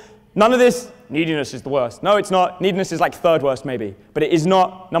official. None of this. Neediness is the worst. No, it's not. Neediness is like third worst maybe. But it is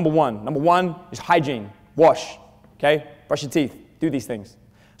not number one. Number one is hygiene. Wash. Okay? Brush your teeth. Do these things.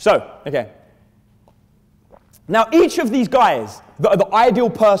 So, okay. Now, each of these guys, the ideal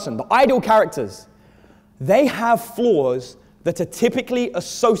person, the ideal characters, they have flaws that are typically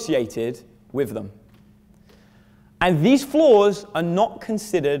associated with them. And these flaws are not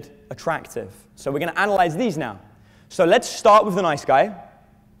considered attractive. So we're going to analyze these now. So let's start with the nice guy.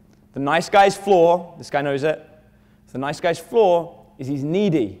 The nice guy's flaw, this guy knows it. The nice guy's flaw is he's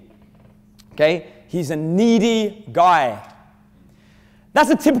needy. Okay? He's a needy guy. That's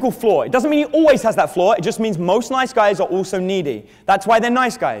a typical flaw. It doesn't mean he always has that flaw. It just means most nice guys are also needy. That's why they're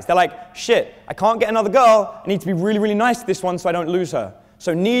nice guys. They're like, shit, I can't get another girl. I need to be really, really nice to this one so I don't lose her.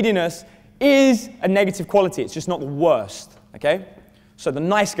 So neediness is a negative quality. It's just not the worst. Okay? So the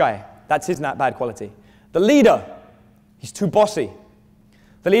nice guy, that's his bad quality. The leader, he's too bossy.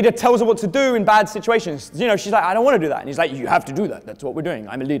 The leader tells her what to do in bad situations. You know, she's like, I don't want to do that. And he's like, you have to do that. That's what we're doing.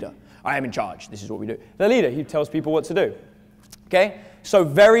 I'm a leader. I am in charge. This is what we do. The leader, he tells people what to do. Okay? So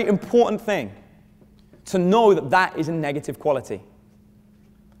very important thing to know that that is a negative quality.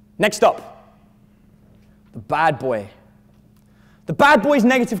 Next up, the bad boy. The bad boy's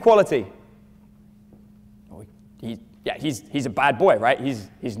negative quality. He's a bad boy, right?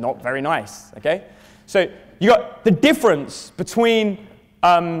 He's not very nice, okay? So you got the difference between,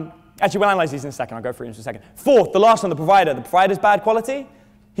 actually we'll analyze these in a second, I'll go through it in a second. Fourth, the last one, the provider. The provider's bad quality,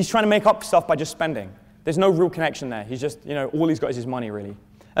 he's trying to make up stuff by just spending. There's no real connection there. He's just, you know, all he's got is his money, really.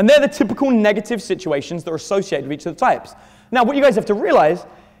 And they're the typical negative situations that are associated with each of the types. Now, what you guys have to realize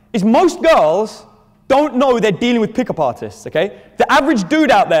is most girls don't know they're dealing with pickup artists, okay? The average dude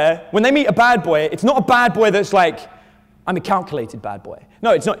out there, when they meet a bad boy, it's not a bad boy that's like, I'm a calculated bad boy.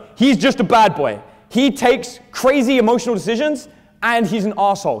 No, it's not. He's just a bad boy. He takes crazy emotional decisions, and he's an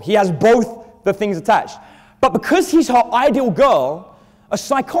asshole. He has both the things attached. But because he's her ideal girl, a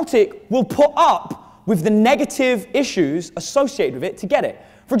psychotic will put up with the negative issues associated with it to get it.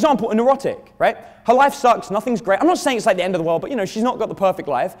 For example, a neurotic, right? Her life sucks, nothing's great. I'm not saying it's like the end of the world, but you know, she's not got the perfect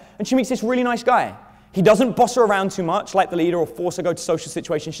life, and she meets this really nice guy. He doesn't boss her around too much like the leader or force her to go to social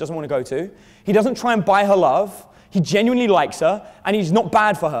situations she doesn't want to go to. He doesn't try and buy her love. He genuinely likes her, and he's not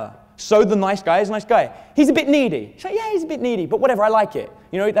bad for her. So the nice guy is a nice guy. He's a bit needy. She's like, yeah, he's a bit needy, but whatever, I like it.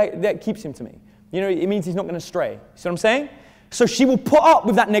 You know, that keeps him to me. You know, it means he's not going to stray. See what I'm saying? So she will put up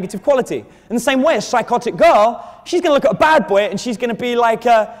with that negative quality. In the same way, a psychotic girl, she's going to look at a bad boy and she's going to be like,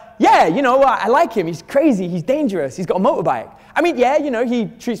 yeah, you know, I like him. He's crazy. He's dangerous. He's got a motorbike. I mean, yeah, you know, he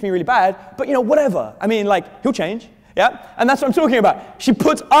treats me really bad, but, you know, whatever. I mean, like, he'll change. Yeah? And that's what I'm talking about. She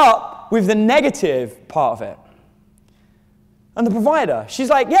puts up with the negative part of it. And the provider, she's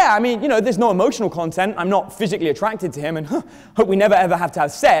like, yeah, I mean, you know, there's no emotional content. I'm not physically attracted to him, and hope we never ever have to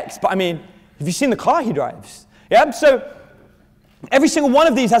have sex. But I mean, have you seen the car he drives? Yeah? So every single one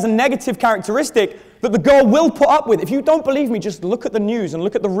of these has a negative characteristic that the girl will put up with. If you don't believe me, just look at the news and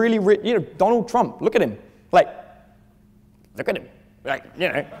look at the really rich, you know, Donald Trump. Look at him. Like, look at him. Like, you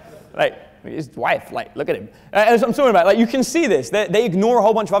know, like his wife. Like, look at him. That's what I'm talking about. Like, you can see this. They ignore a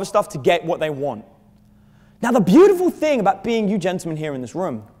whole bunch of other stuff to get what they want. Now, the beautiful thing about being you gentlemen here in this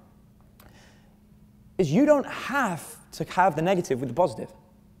room is you don't have to have the negative with the positive.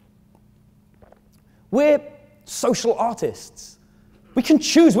 We're social artists. We can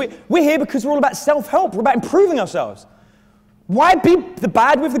choose. We're here because we're all about self-help. We're about improving ourselves. Why be the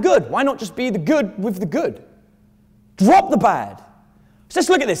bad with the good? Why not just be the good with the good? Drop the bad. So let's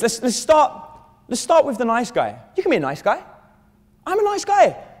look at this. Let's start with the nice guy. You can be a nice guy. I'm a nice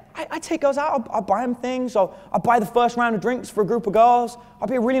guy. I take girls out. I'll buy them things. I'll buy the first round of drinks for a group of girls. I'll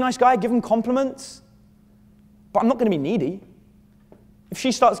be a really nice guy, give them compliments. But I'm not going to be needy. If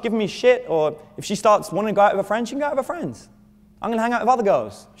she starts giving me shit, or if she starts wanting to go out with her friends, she can go out with her friends. I'm going to hang out with other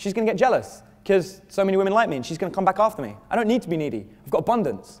girls. She's going to get jealous. because so many women like me and she's going to come back after me. I don't need to be needy. I've got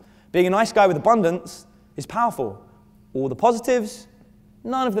abundance. Being a nice guy with abundance is powerful. All the positives,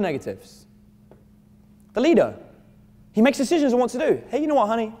 none of the negatives. The leader, he makes decisions on what to do. Hey, you know what,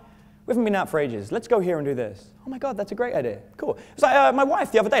 honey? We haven't been out for ages. Let's go here and do this. Oh my God, that's a great idea. Cool. It's like my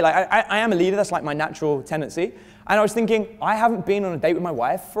wife the other day. Like I am a leader. That's like my natural tendency. And I was thinking, I haven't been on a date with my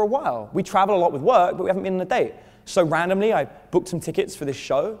wife for a while. We travel a lot with work, but we haven't been on a date. So randomly, I booked some tickets for this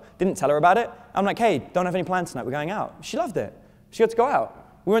show. Didn't tell her about it. I'm like, hey, don't have any plans tonight. We're going out. She loved it. She got to go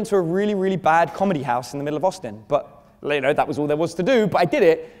out. We went to a really, really bad comedy house in the middle of Austin. But you know, that was all there was to do. But I did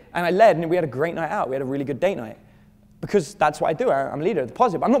it, and I led, and we had a great night out. We had a really good date night. Because that's what I do. I'm a leader, the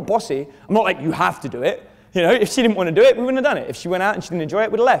positive. I'm not bossy. I'm not like, you have to do it. You know, if she didn't want to do it, we wouldn't have done it. If she went out and she didn't enjoy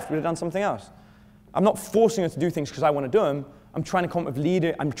it, we'd have left. We'd have done something else. I'm not forcing her to do things because I want to do them. I'm trying to come up with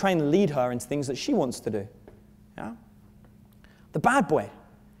leader. I'm trying to lead her into things that she wants to do. Yeah? The bad boy.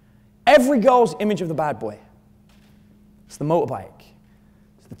 Every girl's image of the bad boy. It's the motorbike.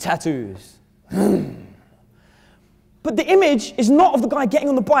 It's the tattoos. But the image is not of the guy getting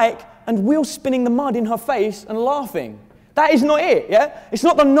on the bike and wheel spinning the mud in her face and laughing. That is not it, yeah? It's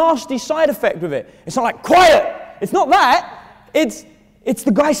not the nasty side effect of it. It's not like, quiet! It's not that. It's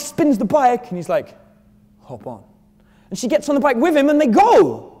the guy spins the bike and he's like, hop on. And she gets on the bike with him and they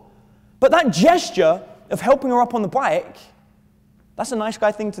go. But that gesture of helping her up on the bike, that's a nice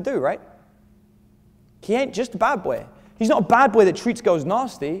guy thing to do, right? He ain't just a bad boy. He's not a bad boy that treats girls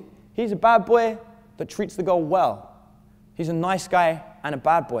nasty. He's a bad boy that treats the girl well. He's a nice guy and a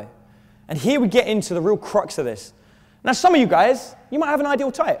bad boy. And here we get into the real crux of this. Now, some of you guys, you might have an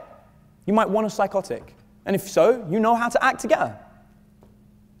ideal type. You might want a psychotic. And if so, you know how to act together.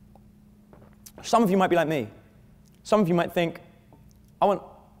 Some of you might be like me. Some of you might think, I want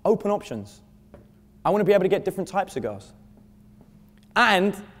open options. I want to be able to get different types of girls.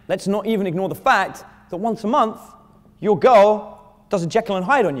 And let's not even ignore the fact that once a month, your girl does a Jekyll and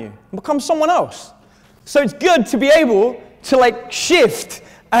Hyde on you and becomes someone else. So it's good to be able to like shift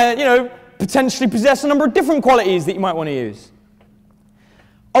and, you know, potentially possess a number of different qualities that you might want to use.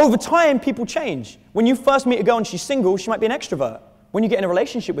 Over time, people change. When you first meet a girl and she's single, she might be an extrovert. When you get in a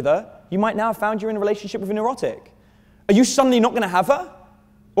relationship with her, you might now have found you're in a relationship with a neurotic. Are you suddenly not going to have her?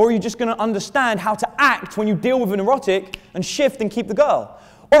 Or are you just going to understand how to act when you deal with a neurotic and shift and keep the girl?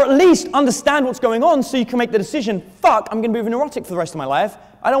 Or at least understand what's going on so you can make the decision, fuck, I'm going to be with a neurotic for the rest of my life.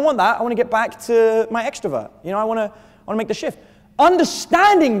 I don't want that. I want to get back to my extrovert. You know, I want to make the shift.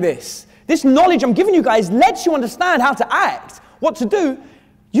 Understanding this knowledge I'm giving you guys lets you understand how to act, what to do.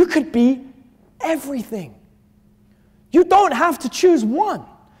 You could be everything. You don't have to choose one.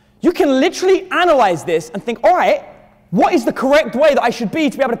 You can literally analyze this and think, all right, what is the correct way that I should be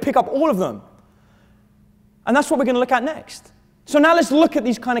to be able to pick up all of them? And that's what we're going to look at next. So now let's look at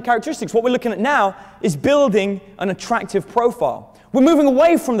these kind of characteristics. What we're looking at now is building an attractive profile. We're moving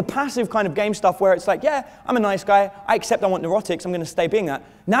away from the passive kind of game stuff where it's like, yeah, I'm a nice guy. I accept I want neurotics. I'm going to stay being that.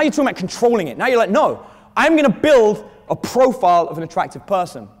 Now you're talking about controlling it. Now you're like, no, I'm going to build a profile of an attractive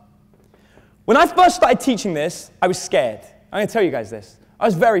person. When I first started teaching this, I was scared. I'm going to tell you guys this. I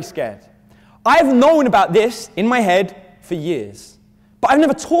was very scared. I've known about this in my head for years, but I've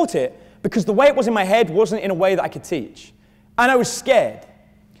never taught it because the way it was in my head wasn't in a way that I could teach. And I was scared.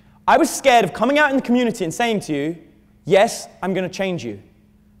 I was scared of coming out in the community and saying to you, yes, I'm going to change you.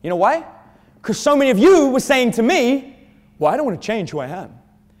 You know why? Because so many of you were saying to me, well, I don't want to change who I am.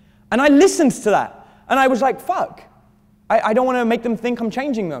 And I listened to that. And I was like, fuck. I don't want to make them think I'm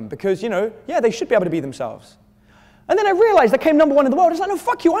changing them because, you know, yeah, they should be able to be themselves. And then I realized I came number one in the world. I was like, no,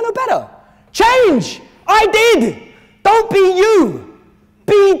 fuck you. I know better. Change. I did. Don't be you.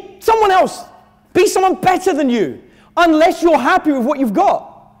 Be someone else. Be someone better than you. Unless you're happy with what you've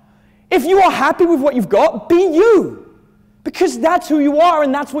got. If you are happy with what you've got, be you. Because that's who you are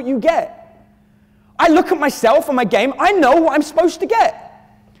and that's what you get. I look at myself and my game, I know what I'm supposed to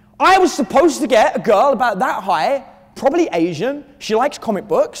get. I was supposed to get a girl about that high, probably Asian, she likes comic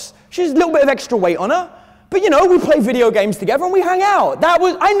books, she has a little bit of extra weight on her, but you know, we play video games together and we hang out.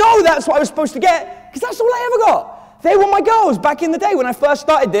 I know that's what I was supposed to get, because that's all I ever got. They were my girls back in the day when I first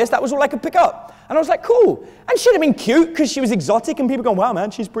started this, that was all I could pick up. And I was like, cool. And she'd have been cute because she was exotic and people going, wow,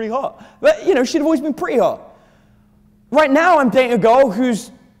 man, she's pretty hot. But, you know, she'd have always been pretty hot. Right now, I'm dating a girl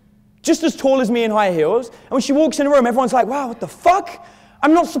who's just as tall as me in high heels. And when she walks in a room, everyone's like, wow, what the fuck?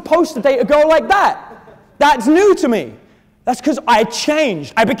 I'm not supposed to date a girl like that. That's new to me. That's because I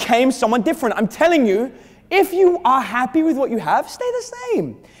changed. I became someone different. I'm telling you, if you are happy with what you have, stay the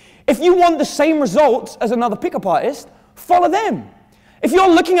same. If you want the same results as another pickup artist, follow them. If you're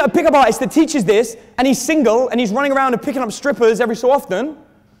looking at a pickup artist that teaches this, and he's single, and he's running around and picking up strippers every so often,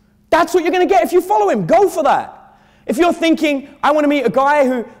 That's what you're going to get if you follow him. Go for that. If you're thinking, I want to meet a guy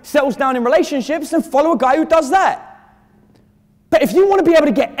who settles down in relationships, then follow a guy who does that. But if you want to be able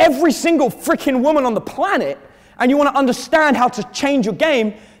to get every single freaking woman on the planet, and you want to understand how to change your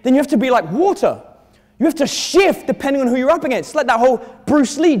game, then you have to be like water. You have to shift depending on who you're up against. It's like that whole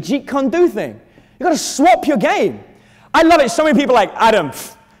Bruce Lee, Jeet Kune Do thing. You've got to swap your game. I love it. So many people are like,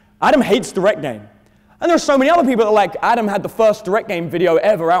 Adam hates direct game. And there are so many other people that are like, Adam had the first direct game video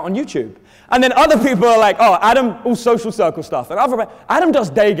ever out on YouTube. And then other people are like, oh, Adam, all social circle stuff. And Adam does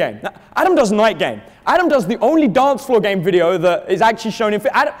day game. Adam does night game. Adam does the only dance floor game video that is actually shown in.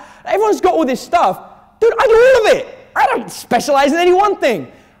 Everyone's got all this stuff. Dude, I do all of it. I don't specialize in any one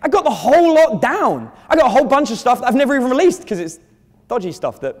thing. I got the whole lot down. I got a whole bunch of stuff that I've never even released because it's dodgy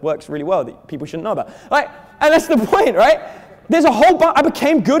stuff that works really well that people shouldn't know about. Like, and that's the point, right? There's a whole bunch. I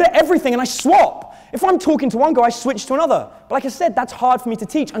became good at everything and I swap. If I'm talking to one guy, I switch to another. But like I said, that's hard for me to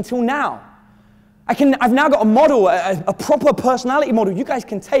teach until now. I've now got a model, a proper personality model you guys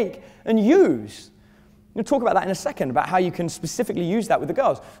can take and use. We'll talk about that in a second, about how you can specifically use that with the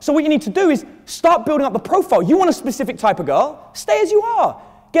girls. So what you need to do is start building up the profile. You want a specific type of girl, stay as you are.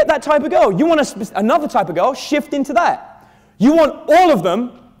 Get that type of girl. You want another type of girl, shift into that. You want all of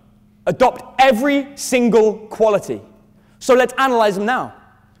them, adopt every single quality. So let's analyze them now.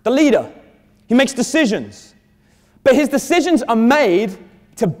 The leader, he makes decisions. But his decisions are made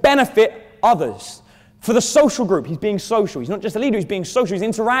to benefit others. For the social group, he's being social. He's not just a leader, he's being social. He's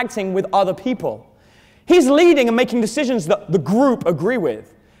interacting with other people. He's leading and making decisions that the group agree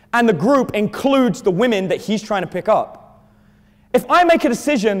with. And the group includes the women that he's trying to pick up. If I make a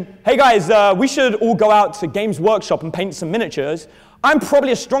decision, hey guys, we should all go out to Games Workshop and paint some miniatures, I'm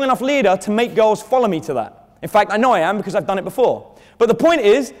probably a strong enough leader to make girls follow me to that. In fact, I know I am because I've done it before. But the point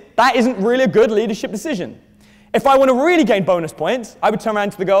is, that isn't really a good leadership decision. If I want to really gain bonus points, I would turn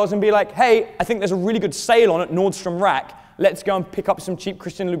around to the girls and be like, hey, I think there's a really good sale on at Nordstrom Rack. Let's go and pick up some cheap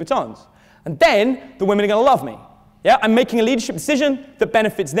Christian Louboutins. And then the women are going to love me. Yeah, I'm making a leadership decision that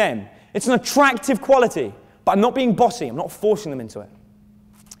benefits them. It's an attractive quality, but I'm not being bossy. I'm not forcing them into it.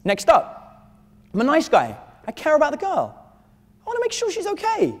 Next up, I'm a nice guy. I care about the girl. I want to make sure she's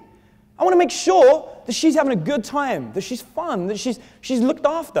okay. I want to make sure that she's having a good time, that she's fun, that she's looked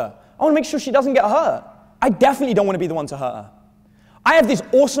after. I want to make sure she doesn't get hurt. I definitely don't want to be the one to hurt her. I have this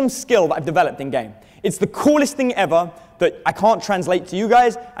awesome skill that I've developed in game. It's the coolest thing ever that I can't translate to you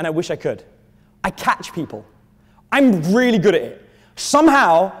guys, and I wish I could. I catch people. I'm really good at it.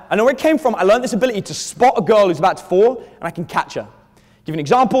 Somehow, I know where it came from, I learned this ability to spot a girl who's about to fall, and I can catch her. Give you an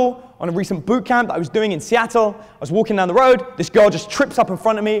example, on a recent boot camp that I was doing in Seattle, I was walking down the road, this girl just trips up in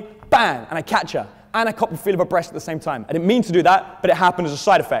front of me, bang, and I catch her. And I cop the feel of her breast at the same time. I didn't mean to do that, but it happened as a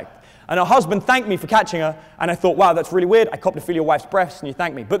side effect. And her husband thanked me for catching her, and I thought, wow, that's really weird. I copped the feel of your wife's breasts, and you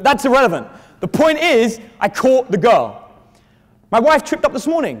thanked me. But that's irrelevant. The point is, I caught the girl. My wife tripped up this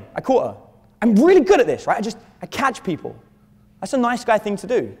morning. I caught her. I'm really good at this, right? I catch people. That's a nice guy thing to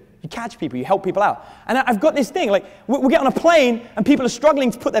do. You catch people, you help people out. And I've got this thing, like, we'll get on a plane, and people are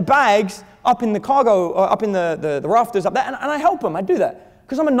struggling to put their bags up in the cargo, or up in the rafters up there, and I help them. I do that,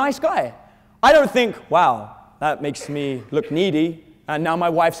 because I'm a nice guy. I don't think, wow, that makes me look needy, and now my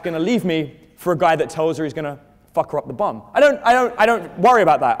wife's going to leave me for a guy that tells her he's going to fuck her up the bum. I don't worry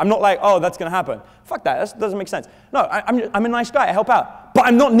about that. I'm not like, oh, that's going to happen. Fuck that. That doesn't make sense. No, I'm a nice guy. I help out. But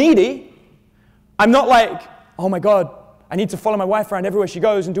I'm not needy. I'm not like, oh my God, I need to follow my wife around everywhere she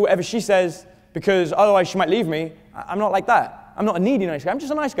goes and do whatever she says because otherwise she might leave me. I'm not like that. I'm not a needy nice guy. I'm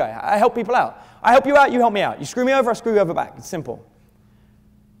just a nice guy. I help people out. I help you out, you help me out. You screw me over, I screw you over back. It's simple.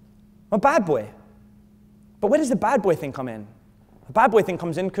 I'm a bad boy. But where does the bad boy thing come in? The bad boy thing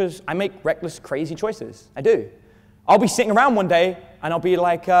comes in because I make reckless, crazy choices. I do. I'll be sitting around one day and I'll be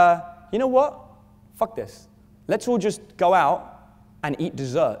like, you know what? Fuck this. Let's all just go out and eat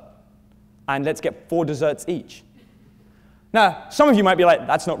dessert. And let's get 4 desserts each. Now, some of you might be like,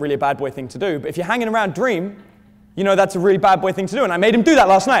 that's not really a bad boy thing to do. But if you're hanging around Dream, you know that's a really bad boy thing to do. And I made him do that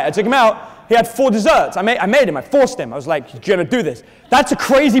last night. I took him out. He had 4 desserts. I made him. I forced him. I was like, you're going to do this. That's a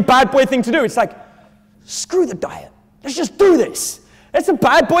crazy bad boy thing to do. It's like, screw the diet. Let's just do this. It's a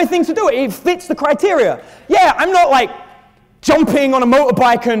bad boy thing to do. It fits the criteria. Yeah, I'm not like jumping on a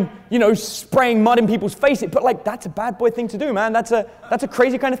motorbike and, you know, spraying mud in people's faces. But like, that's a bad boy thing to do, man. That's a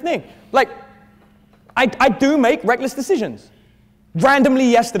crazy kind of thing. Like, I do make reckless decisions. Randomly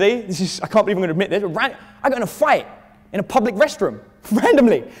yesterday, I can't believe I'm going to admit this, but I got in a fight in a public restroom.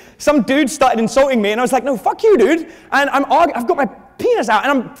 Randomly. Some dude started insulting me, and I was like, no, fuck you, dude. And I've got my penis out,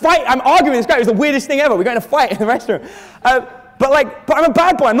 and I'm arguing with this guy. It was the weirdest thing ever. We got in a fight in the restroom. But I'm a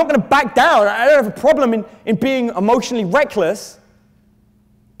bad boy. I'm not going to back down. I don't have a problem in being emotionally reckless.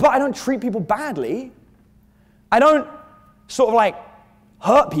 but I don't treat people badly. I don't sort of like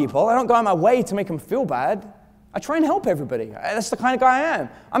hurt people. I don't go out of my way to make them feel bad. I try and help everybody. That's the kind of guy I am.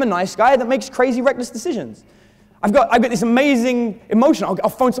 I'm a nice guy that makes crazy, reckless decisions. I've got this amazing emotion. I'll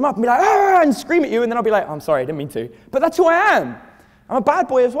phone someone up and be like, ah, and scream at you, and then I'll be like, oh, I'm sorry, I didn't mean to. But that's who I am. I'm a bad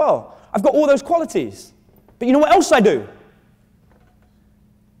boy as well. I've got all those qualities. But you know what else I do?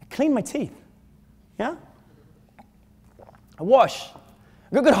 I clean my teeth. Yeah? I wash.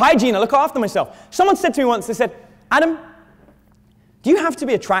 I've got good hygiene. I look after myself. Someone said to me once, they said, Adam, do you have to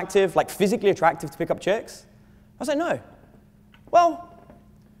be attractive, like physically attractive to pick up chicks? I was like, no. Well,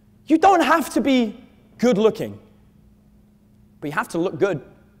 you don't have to be good looking, but you have to look good.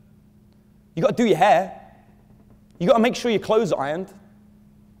 You got to do your hair. You got to make sure your clothes are ironed.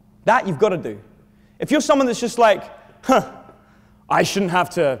 That you've got to do. If you're someone that's just like, I shouldn't have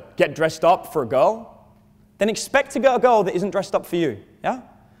to get dressed up for a girl, then expect to get a girl that isn't dressed up for you. Yeah?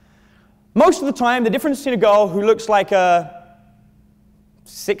 Most of the time, the difference between a girl who looks like a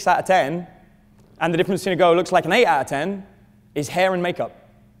 6 out of 10 and the difference between a girl who looks like an 8 out of 10 is hair and makeup.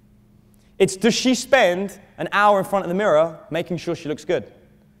 It's does she spend an hour in front of the mirror making sure she looks good?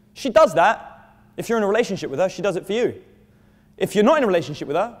 She does that. If you're in a relationship with her, she does it for you. If you're not in a relationship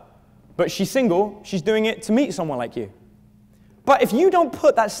with her, but she's single, she's doing it to meet someone like you. But if you don't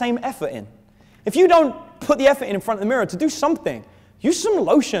put that same effort in, if you don't put the effort in front of the mirror to do something, use some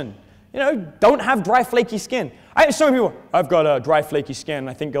lotion. You know, don't have dry, flaky skin. I have so many people, I've got a dry, flaky skin, and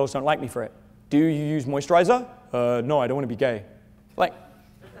I think girls don't like me for it. Do you use moisturizer? No, I don't want to be gay. Like,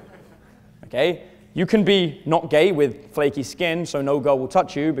 okay, you can be not gay with flaky skin, so no girl will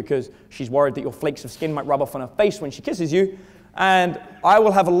touch you because she's worried that your flakes of skin might rub off on her face when she kisses you, and I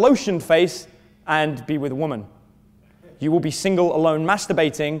will have a lotioned face and be with a woman. You will be single, alone,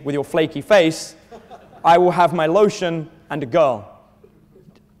 masturbating with your flaky face. I will have my lotion and a girl.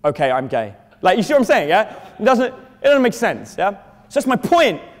 Okay, I'm gay. Like, you see what I'm saying, yeah? It doesn't make sense, yeah? So that's my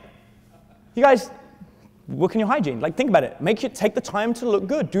point. You guys, work on your hygiene. Like, think about it. Take the time to look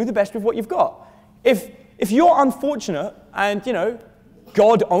good. Do the best with what you've got. If you're unfortunate and, you know,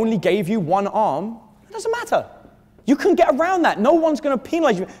 God only gave you one arm, it doesn't matter. You can get around that. No one's going to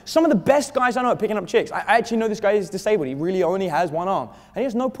penalize you. Some of the best guys I know at picking up chicks, I actually know this guy is disabled. He really only has one arm. And he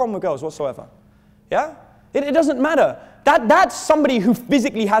has no problem with girls whatsoever. Yeah? It doesn't matter. That's somebody who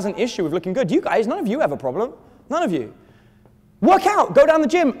physically has an issue with looking good. You guys, none of you have a problem. None of you. Work out. Go down the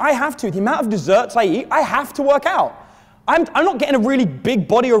gym. I have to. The amount of desserts I eat, I have to work out. I'm not getting a really big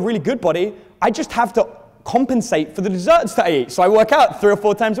body or a really good body. I just have to compensate for the desserts that I eat. So I work out 3 or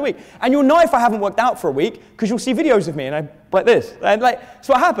 4 times a week. And you'll know if I haven't worked out for a week because you'll see videos of me and I'm like this. And that's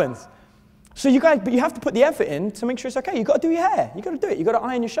what happens. So you guys, but you have to put the effort in to make sure it's okay. You've got to do your hair. You've got to do it. You've got to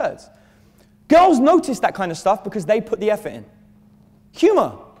iron your shirts. Girls notice that kind of stuff because they put the effort in.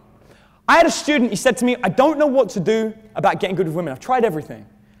 Humor. I had a student, he said to me, I don't know what to do about getting good with women. I've tried everything.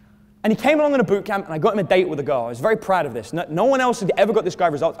 And he came along in a boot camp and I got him a date with a girl. I was very proud of this. No one else had ever got this guy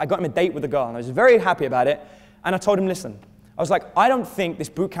results. I got him a date with a girl and I was very happy about it. And I told him, listen, I was like, I don't think this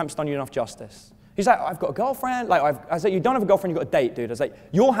boot camp's done you enough justice. He's like, I've got a girlfriend. I was like, you don't have a girlfriend, you've got a date, dude. I was like,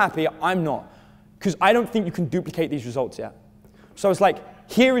 you're happy, I'm not. Because I don't think you can duplicate these results yet. So I was like,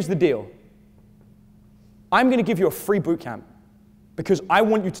 here is the deal. I'm going to give you a free boot camp because I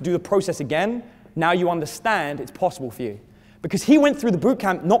want you to do the process again. Now you understand it's possible for you. Because he went through the boot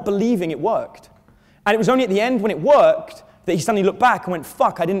camp not believing it worked. And it was only at the end when it worked that he suddenly looked back and went,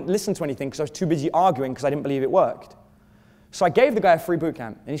 fuck, I didn't listen to anything because I was too busy arguing because I didn't believe it worked. So I gave the guy a free boot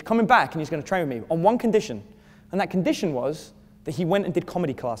camp, and he's coming back and he's going to train with me on one condition. And that condition was that he went and did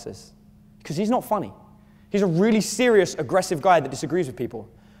comedy classes because he's not funny. He's a really serious, aggressive guy that disagrees with people.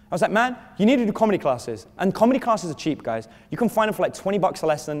 I was like, man, you need to do comedy classes. And comedy classes are cheap, guys. You can find them for like 20 bucks a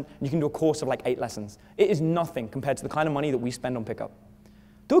lesson, and you can do a course of like 8 lessons. It is nothing compared to the kind of money that we spend on pickup.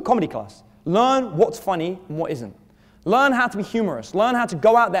 Do a comedy class. Learn what's funny and what isn't. Learn how to be humorous. Learn how to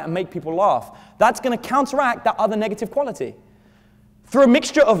go out there and make people laugh. That's going to counteract that other negative quality. Through a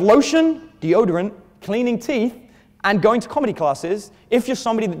mixture of lotion, deodorant, cleaning teeth, and going to comedy classes, if you're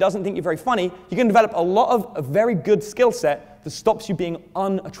somebody that doesn't think you're very funny, you can develop a lot of a very good skill set that stops you being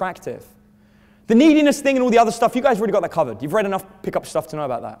unattractive. The neediness thing and all the other stuff, you guys already got that covered. You've read enough pickup stuff to know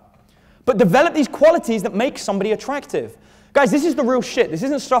about that. But develop these qualities that make somebody attractive. Guys, this is the real shit. This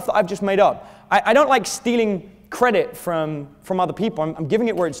isn't stuff that I've just made up. I don't like stealing credit from other people. I'm giving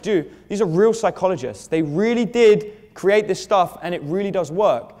it where it's due. These are real psychologists. They really did create this stuff, and it really does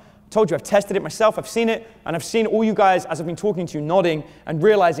work. I told you, I've tested it myself, I've seen it, and I've seen all you guys, as I've been talking to you, nodding and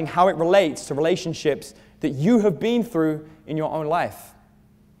realizing how it relates to relationships that you have been through in your own life.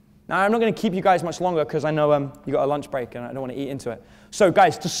 Now, I'm not going to keep you guys much longer because I know you got a lunch break and I don't want to eat into it. So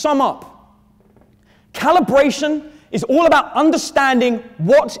guys, to sum up, calibration is all about understanding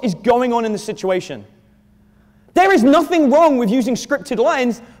what is going on in the situation. There is nothing wrong with using scripted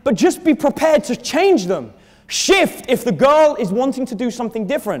lines, but just be prepared to change them. Shift if the girl is wanting to do something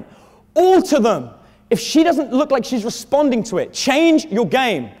different. Alter them if she doesn't look like she's responding to it. Change your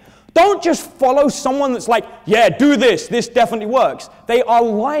game. Don't just follow someone that's like, yeah, do this definitely works. They are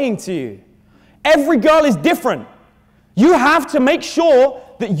lying to you. Every girl is different. You have to make sure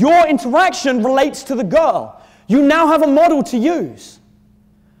that your interaction relates to the girl. You now have a model to use.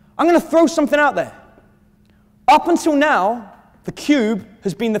 I'm going to throw something out there. Up until now, the cube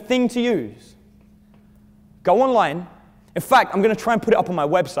has been the thing to use. Go online. In fact, I'm going to try and put it up on my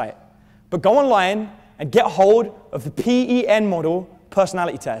website. But go online and get hold of the PEN model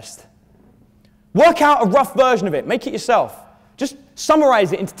personality test. Work out a rough version of it. Make it yourself. Just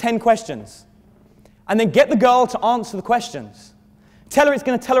summarize it into 10 questions. And then get the girl to answer the questions. Tell her it's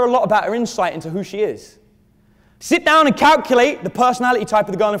going to tell her a lot about her insight into who she is. Sit down and calculate the personality type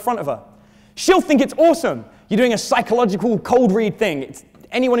of the girl in front of her. She'll think it's awesome. You're doing a psychological cold read thing.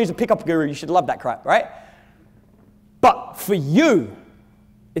 Anyone who's a pickup guru, you should love that crap, right? But for you,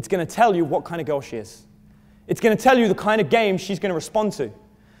 it's going to tell you what kind of girl she is. It's going to tell you the kind of game she's going to respond to.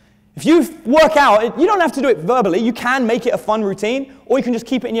 If you work out, you don't have to do it verbally. You can make it a fun routine, or you can just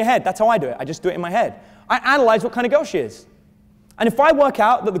keep it in your head. That's how I do it. I just do it in my head. I analyze what kind of girl she is. And if I work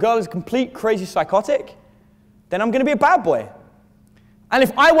out that the girl is a complete crazy psychotic, then I'm going to be a bad boy. And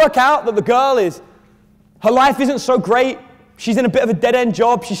if I work out that the girl is, her life isn't so great, she's in a bit of a dead-end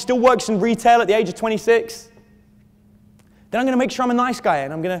job, she still works in retail at the age of 26, then I'm going to make sure I'm a nice guy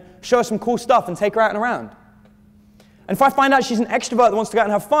and I'm going to show her some cool stuff and take her out and around. And if I find out she's an extrovert that wants to go out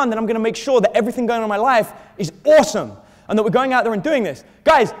and have fun, then I'm going to make sure that everything going on in my life is awesome and that we're going out there and doing this.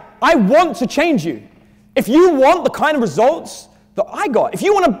 Guys, I want to change you. If you want the kind of results that I got, if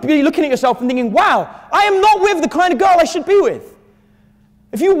you want to be looking at yourself and thinking, wow, I am not with the kind of girl I should be with.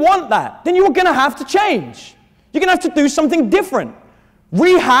 If you want that, then you're going to have to change. You're going to have to do something different.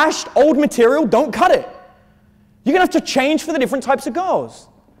 Rehashed old material, don't cut it. You're going to have to change for the different types of girls.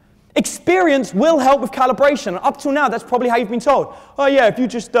 Experience will help with calibration. Up till now, that's probably how you've been told. Oh yeah, if you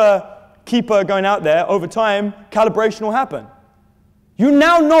just keep going out there, over time, calibration will happen. You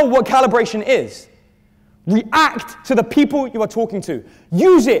now know what calibration is. React to the people you are talking to.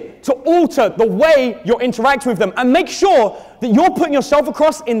 Use it to alter the way you're interacting with them and make sure that you're putting yourself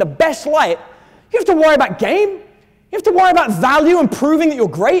across in the best light. You have to worry about game. You have to worry about value and proving that you're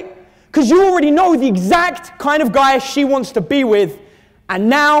great because you already know the exact kind of guy she wants to be with, and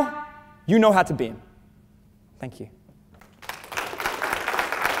now you know how to be him. Thank you.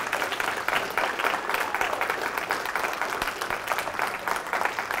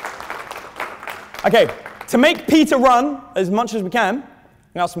 Okay. To make Peter run as much as we can, I'm going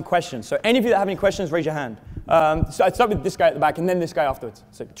to ask some questions. So any of you that have any questions, raise your hand. So I'd start with this guy at the back and then this guy afterwards.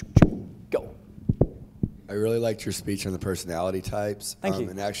 So go. I really liked your speech on the personality types. Thank you.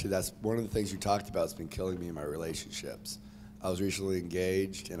 And actually, that's one of the things you talked about that's been killing me in my relationships. I was recently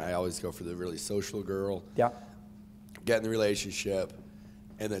engaged, and I always go for the really social girl. Yeah. Get in the relationship,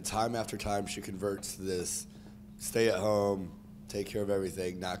 and then time after time, she converts to this stay at home, take care of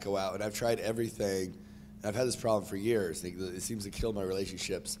everything, not go out. And I've tried everything. And I've had this problem for years. It seems to kill my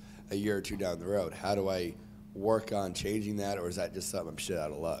relationships a year or two down the road. How do I work on changing that, or is that just something I'm shit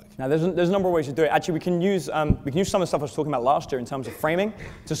out of luck? Now, there's a number of ways to do it. Actually, we can use some of the stuff I was talking about last year in terms of framing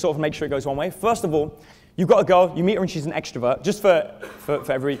to sort of make sure it goes one way. First of all, you've got a girl, you meet her and she's an extrovert. Just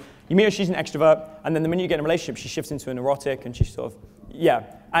for you meet her, she's an extrovert, and then the minute you get in a relationship, she shifts into a neurotic, and she's sort of, yeah.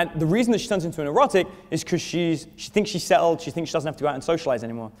 And the reason that she turns into a neurotic is because she thinks she's settled, she thinks she doesn't have to go out and socialize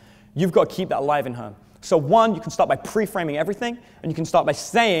anymore. You've got to keep that alive in her. So one, you can start by pre-framing everything, and you can start by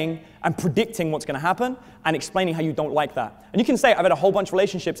saying and predicting what's going to happen and explaining how you don't like that. And you can say, I've had a whole bunch of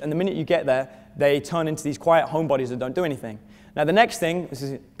relationships, and the minute you get there, they turn into these quiet homebodies that don't do anything. Now the next thing, this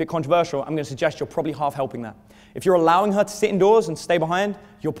is a bit controversial, I'm going to suggest you're probably half helping that. If you're allowing her to sit indoors and stay behind,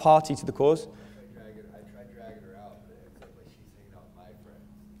 you're party to the cause. I tried dragging her out, but it ends up like she's hanging out with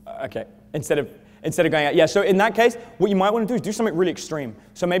my friends. Okay, instead of going out. Yeah, so in that case, what you might want to do is do something really extreme.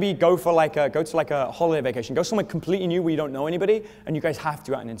 So maybe go to like a holiday vacation. Go somewhere completely new where you don't know anybody and you guys have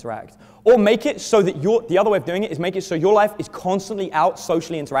to go out and interact. Or make it so that the other way of doing it is make it so your life is constantly out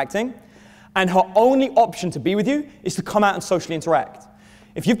socially interacting and her only option to be with you is to come out and socially interact.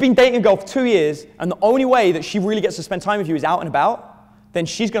 If you've been dating a girl for 2 years and the only way that she really gets to spend time with you is out and about, then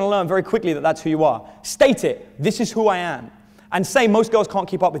she's going to learn very quickly that that's who you are. State it. This is who I am. and say most girls can't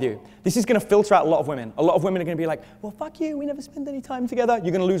keep up with you. This is going to filter out a lot of women. A lot of women are going to be like, well, fuck you, we never spend any time together.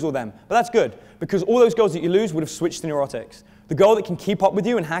 You're going to lose all them. But that's good, because all those girls that you lose would have switched to neurotics. The girl that can keep up with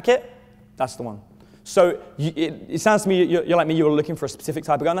you and hack it, that's the one. So it sounds to me, you're like me, you were looking for a specific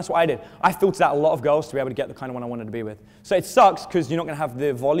type of girl, and that's what I did. I filtered out a lot of girls to be able to get the kind of one I wanted to be with. So it sucks, because you're not going to have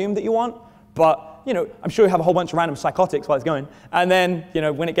the volume that you want, but I'm sure you have a whole bunch of random psychotics while it's going. And then,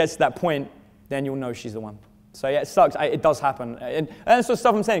 when it gets to that point, then you'll know she's the one. So yeah, it sucks. It does happen. And that's the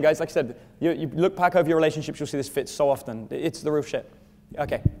stuff I'm saying, guys. Like I said, you look back over your relationships, you'll see this fits so often. It's the real shit.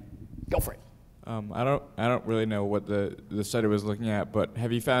 Okay, go for it. I don't really know what the study was looking at, but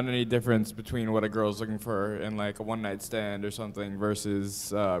have you found any difference between what a girl's looking for in like a one-night stand or something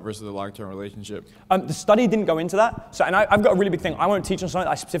versus a long-term relationship? The study didn't go into that. So, and I've got a really big thing. I won't teach on something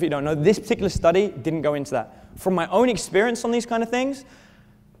that I specifically don't know. This particular study didn't go into that. From my own experience on these kind of things,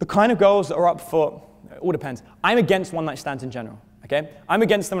 the kind of girls that are up for, it all depends. I'm against one-night stands in general, okay? I'm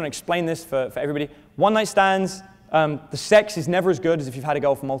against them, and I'll explain this for everybody. One-night stands, the sex is never as good as if you've had a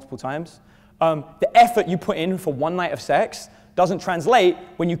girl for multiple times. The effort you put in for one night of sex doesn't translate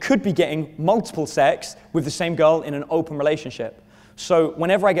when you could be getting multiple sex with the same girl in an open relationship. So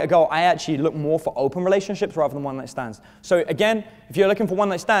whenever I get a girl, I actually look more for open relationships rather than one-night stands. So again, if you're looking for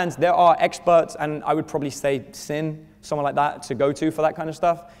one-night stands, there are experts, and I would probably say Sin, someone like that, to go to for that kind of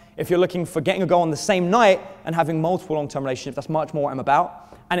stuff. If you're looking for getting a girl on the same night and having multiple long-term relationships, that's much more what I'm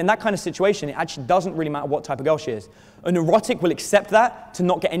about. And in that kind of situation, it actually doesn't really matter what type of girl she is. A neurotic will accept that to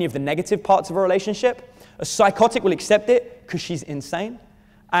not get any of the negative parts of a relationship. A psychotic will accept it because she's insane.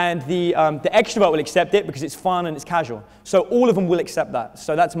 And the extrovert will accept it because it's fun and it's casual. So all of them will accept that.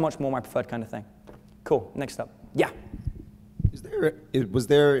 So that's much more my preferred kind of thing. Cool, next up. Yeah. Was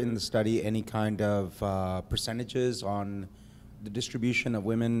there in the study any kind of percentages on the distribution of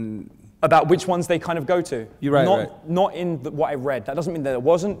women? About which ones they kind of go to. You're right, Not in what I read. That doesn't mean that there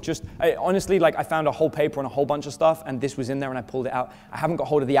wasn't. Just, honestly, I found a whole paper on a whole bunch of stuff, and this was in there, and I pulled it out. I haven't got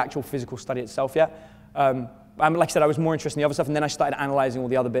hold of the actual physical study itself yet. Like I said, I was more interested in the other stuff, and then I started analyzing all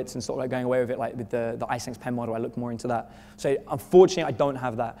the other bits and sort of going away with it, like with the iSense pen model. I looked more into that. So unfortunately, I don't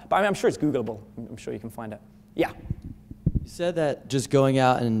have that. But I'm sure it's Googleable. I'm sure you can find it. Yeah. You said that just going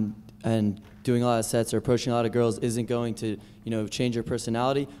out and doing a lot of sets or approaching a lot of girls isn't going to, change your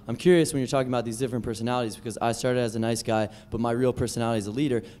personality. I'm curious when you're talking about these different personalities, because I started as a nice guy, but my real personality is a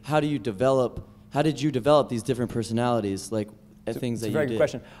leader. How did you develop these different personalities, like things that you did? It's a very good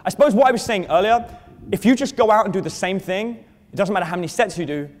question. I suppose what I was saying earlier, if you just go out and do the same thing, it doesn't matter how many sets you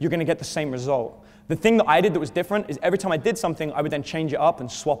do, you're going to get the same result. The thing that I did that was different is every time I did something, I would then change it up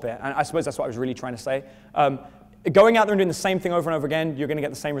and swap it. And I suppose that's what I was really trying to say. Going out there and doing the same thing over and over again, you're going to get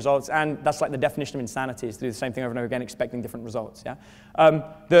the same results, and that's like the definition of insanity, is to do the same thing over and over again, expecting different results. Yeah.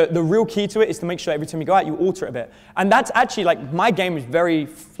 The real key to it is to make sure every time you go out, you alter it a bit, and that's actually my game is very,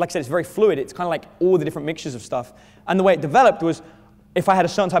 like I said, it's very fluid. It's kind of like all the different mixtures of stuff, and the way it developed was, if I had a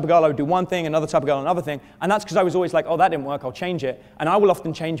certain type of girl, I would do one thing, another type of girl, another thing. And that's because I was always like, oh, that didn't work, I'll change it. And I will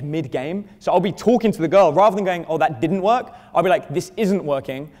often change mid-game. So I'll be talking to the girl, rather than going, oh, that didn't work, I'll be like, this isn't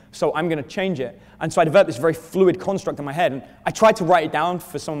working, so I'm going to change it. And so I developed this very fluid construct in my head. And I tried to write it down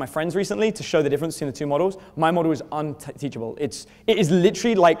for some of my friends recently to show the difference between the two models. My model is unteachable. It is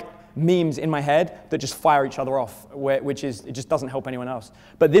literally like memes in my head that just fire each other off, it just doesn't help anyone else.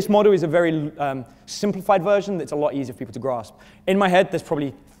 But this model is a very simplified version that's a lot easier for people to grasp. In my head, there's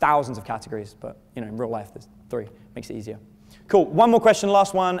probably thousands of categories, but in real life, there's 3. Makes it easier. Cool, one more question,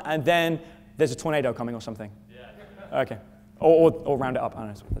 last one, and then there's a tornado coming or something. Yeah. Okay, or round it up, I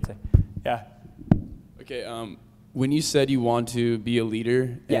don't know, let's say. Yeah. Okay, when you said you want to be a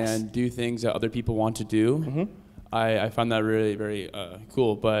leader and do things that other people want to do, I found that really very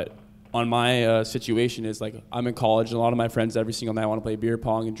cool, but on my situation is I'm in college, and a lot of my friends every single night want to play beer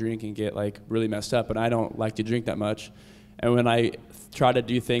pong and drink and get really messed up, and I don't like to drink that much. And when I try to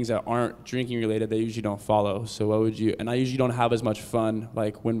do things that aren't drinking related, they usually don't follow. So what would you, and I usually don't have as much fun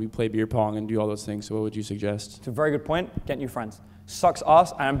when we play beer pong and do all those things, so what would you suggest? It's a very good point. Get new friends. Sucks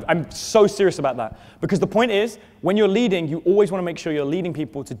ass, and I'm so serious about that. Because the point is, when you're leading, you always want to make sure you're leading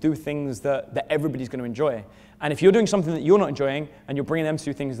people to do things that everybody's going to enjoy. And if you're doing something that you're not enjoying, and you're bringing them to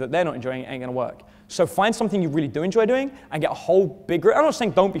do things that they're not enjoying, it ain't going to work. So find something you really do enjoy doing, and get a whole big group. I'm not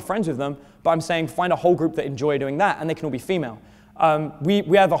saying don't be friends with them, but I'm saying find a whole group that enjoy doing that, and they can all be female.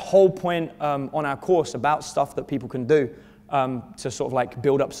 We have a whole point on our course about stuff that people can do to sort of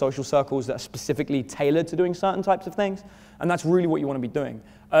build up social circles that are specifically tailored to doing certain types of things. And that's really what you want to be doing.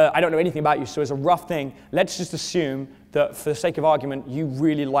 I don't know anything about you, so as a rough thing, let's just assume that for the sake of argument, you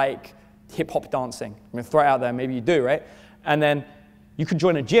really like hip-hop dancing. I'm going to throw it out there, maybe you do, right? And then you could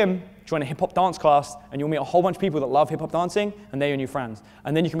join a gym, join a hip-hop dance class, and you'll meet a whole bunch of people that love hip-hop dancing, and they're your new friends.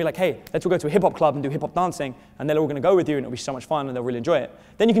 And then you can be like, hey, let's all go to a hip-hop club and do hip-hop dancing, and they're all going to go with you, and it'll be so much fun, and they'll really enjoy it.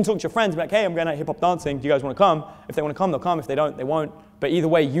 Then you can talk to your friends and be like, hey, I'm going out hip-hop dancing. Do you guys want to come? If they want to come, they'll come. If they don't, they won't. But either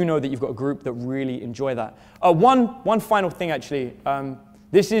way, you know that you've got a group that really enjoy that. One final thing, actually.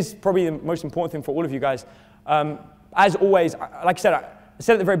 This is probably the most important thing for all of you guys. As always, like I said at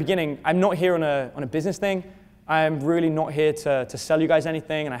the very beginning, I'm not here on a business thing. I'm really not here to sell you guys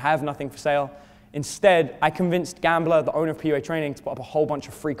anything, and I have nothing for sale. Instead, I convinced Gambler, the owner of PUA Training, to put up a whole bunch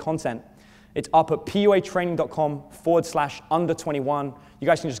of free content. It's up at puatraining.com/under21. You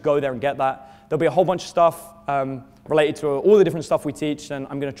guys can just go there and get that. There'll be a whole bunch of stuff related to all the different stuff we teach, and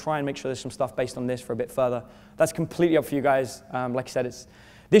I'm going to try and make sure there's some stuff based on this for a bit further. That's completely up for you guys. Like I said,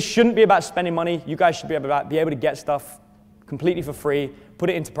 this shouldn't be about spending money. You guys should be able to get stuff completely for free, put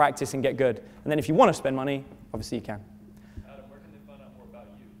it into practice, and get good. And then if you want to spend money, obviously you can. Adam, where can they find out more about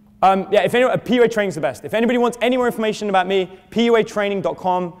you? Yeah, if anyone, PUA Training's the best. If anybody wants any more information about me,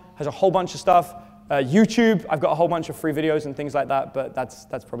 puatraining.com has a whole bunch of stuff. YouTube, I've got a whole bunch of free videos and things like that, but that's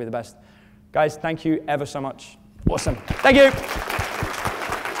probably the best. Guys, thank you ever so much. Awesome. Thank you.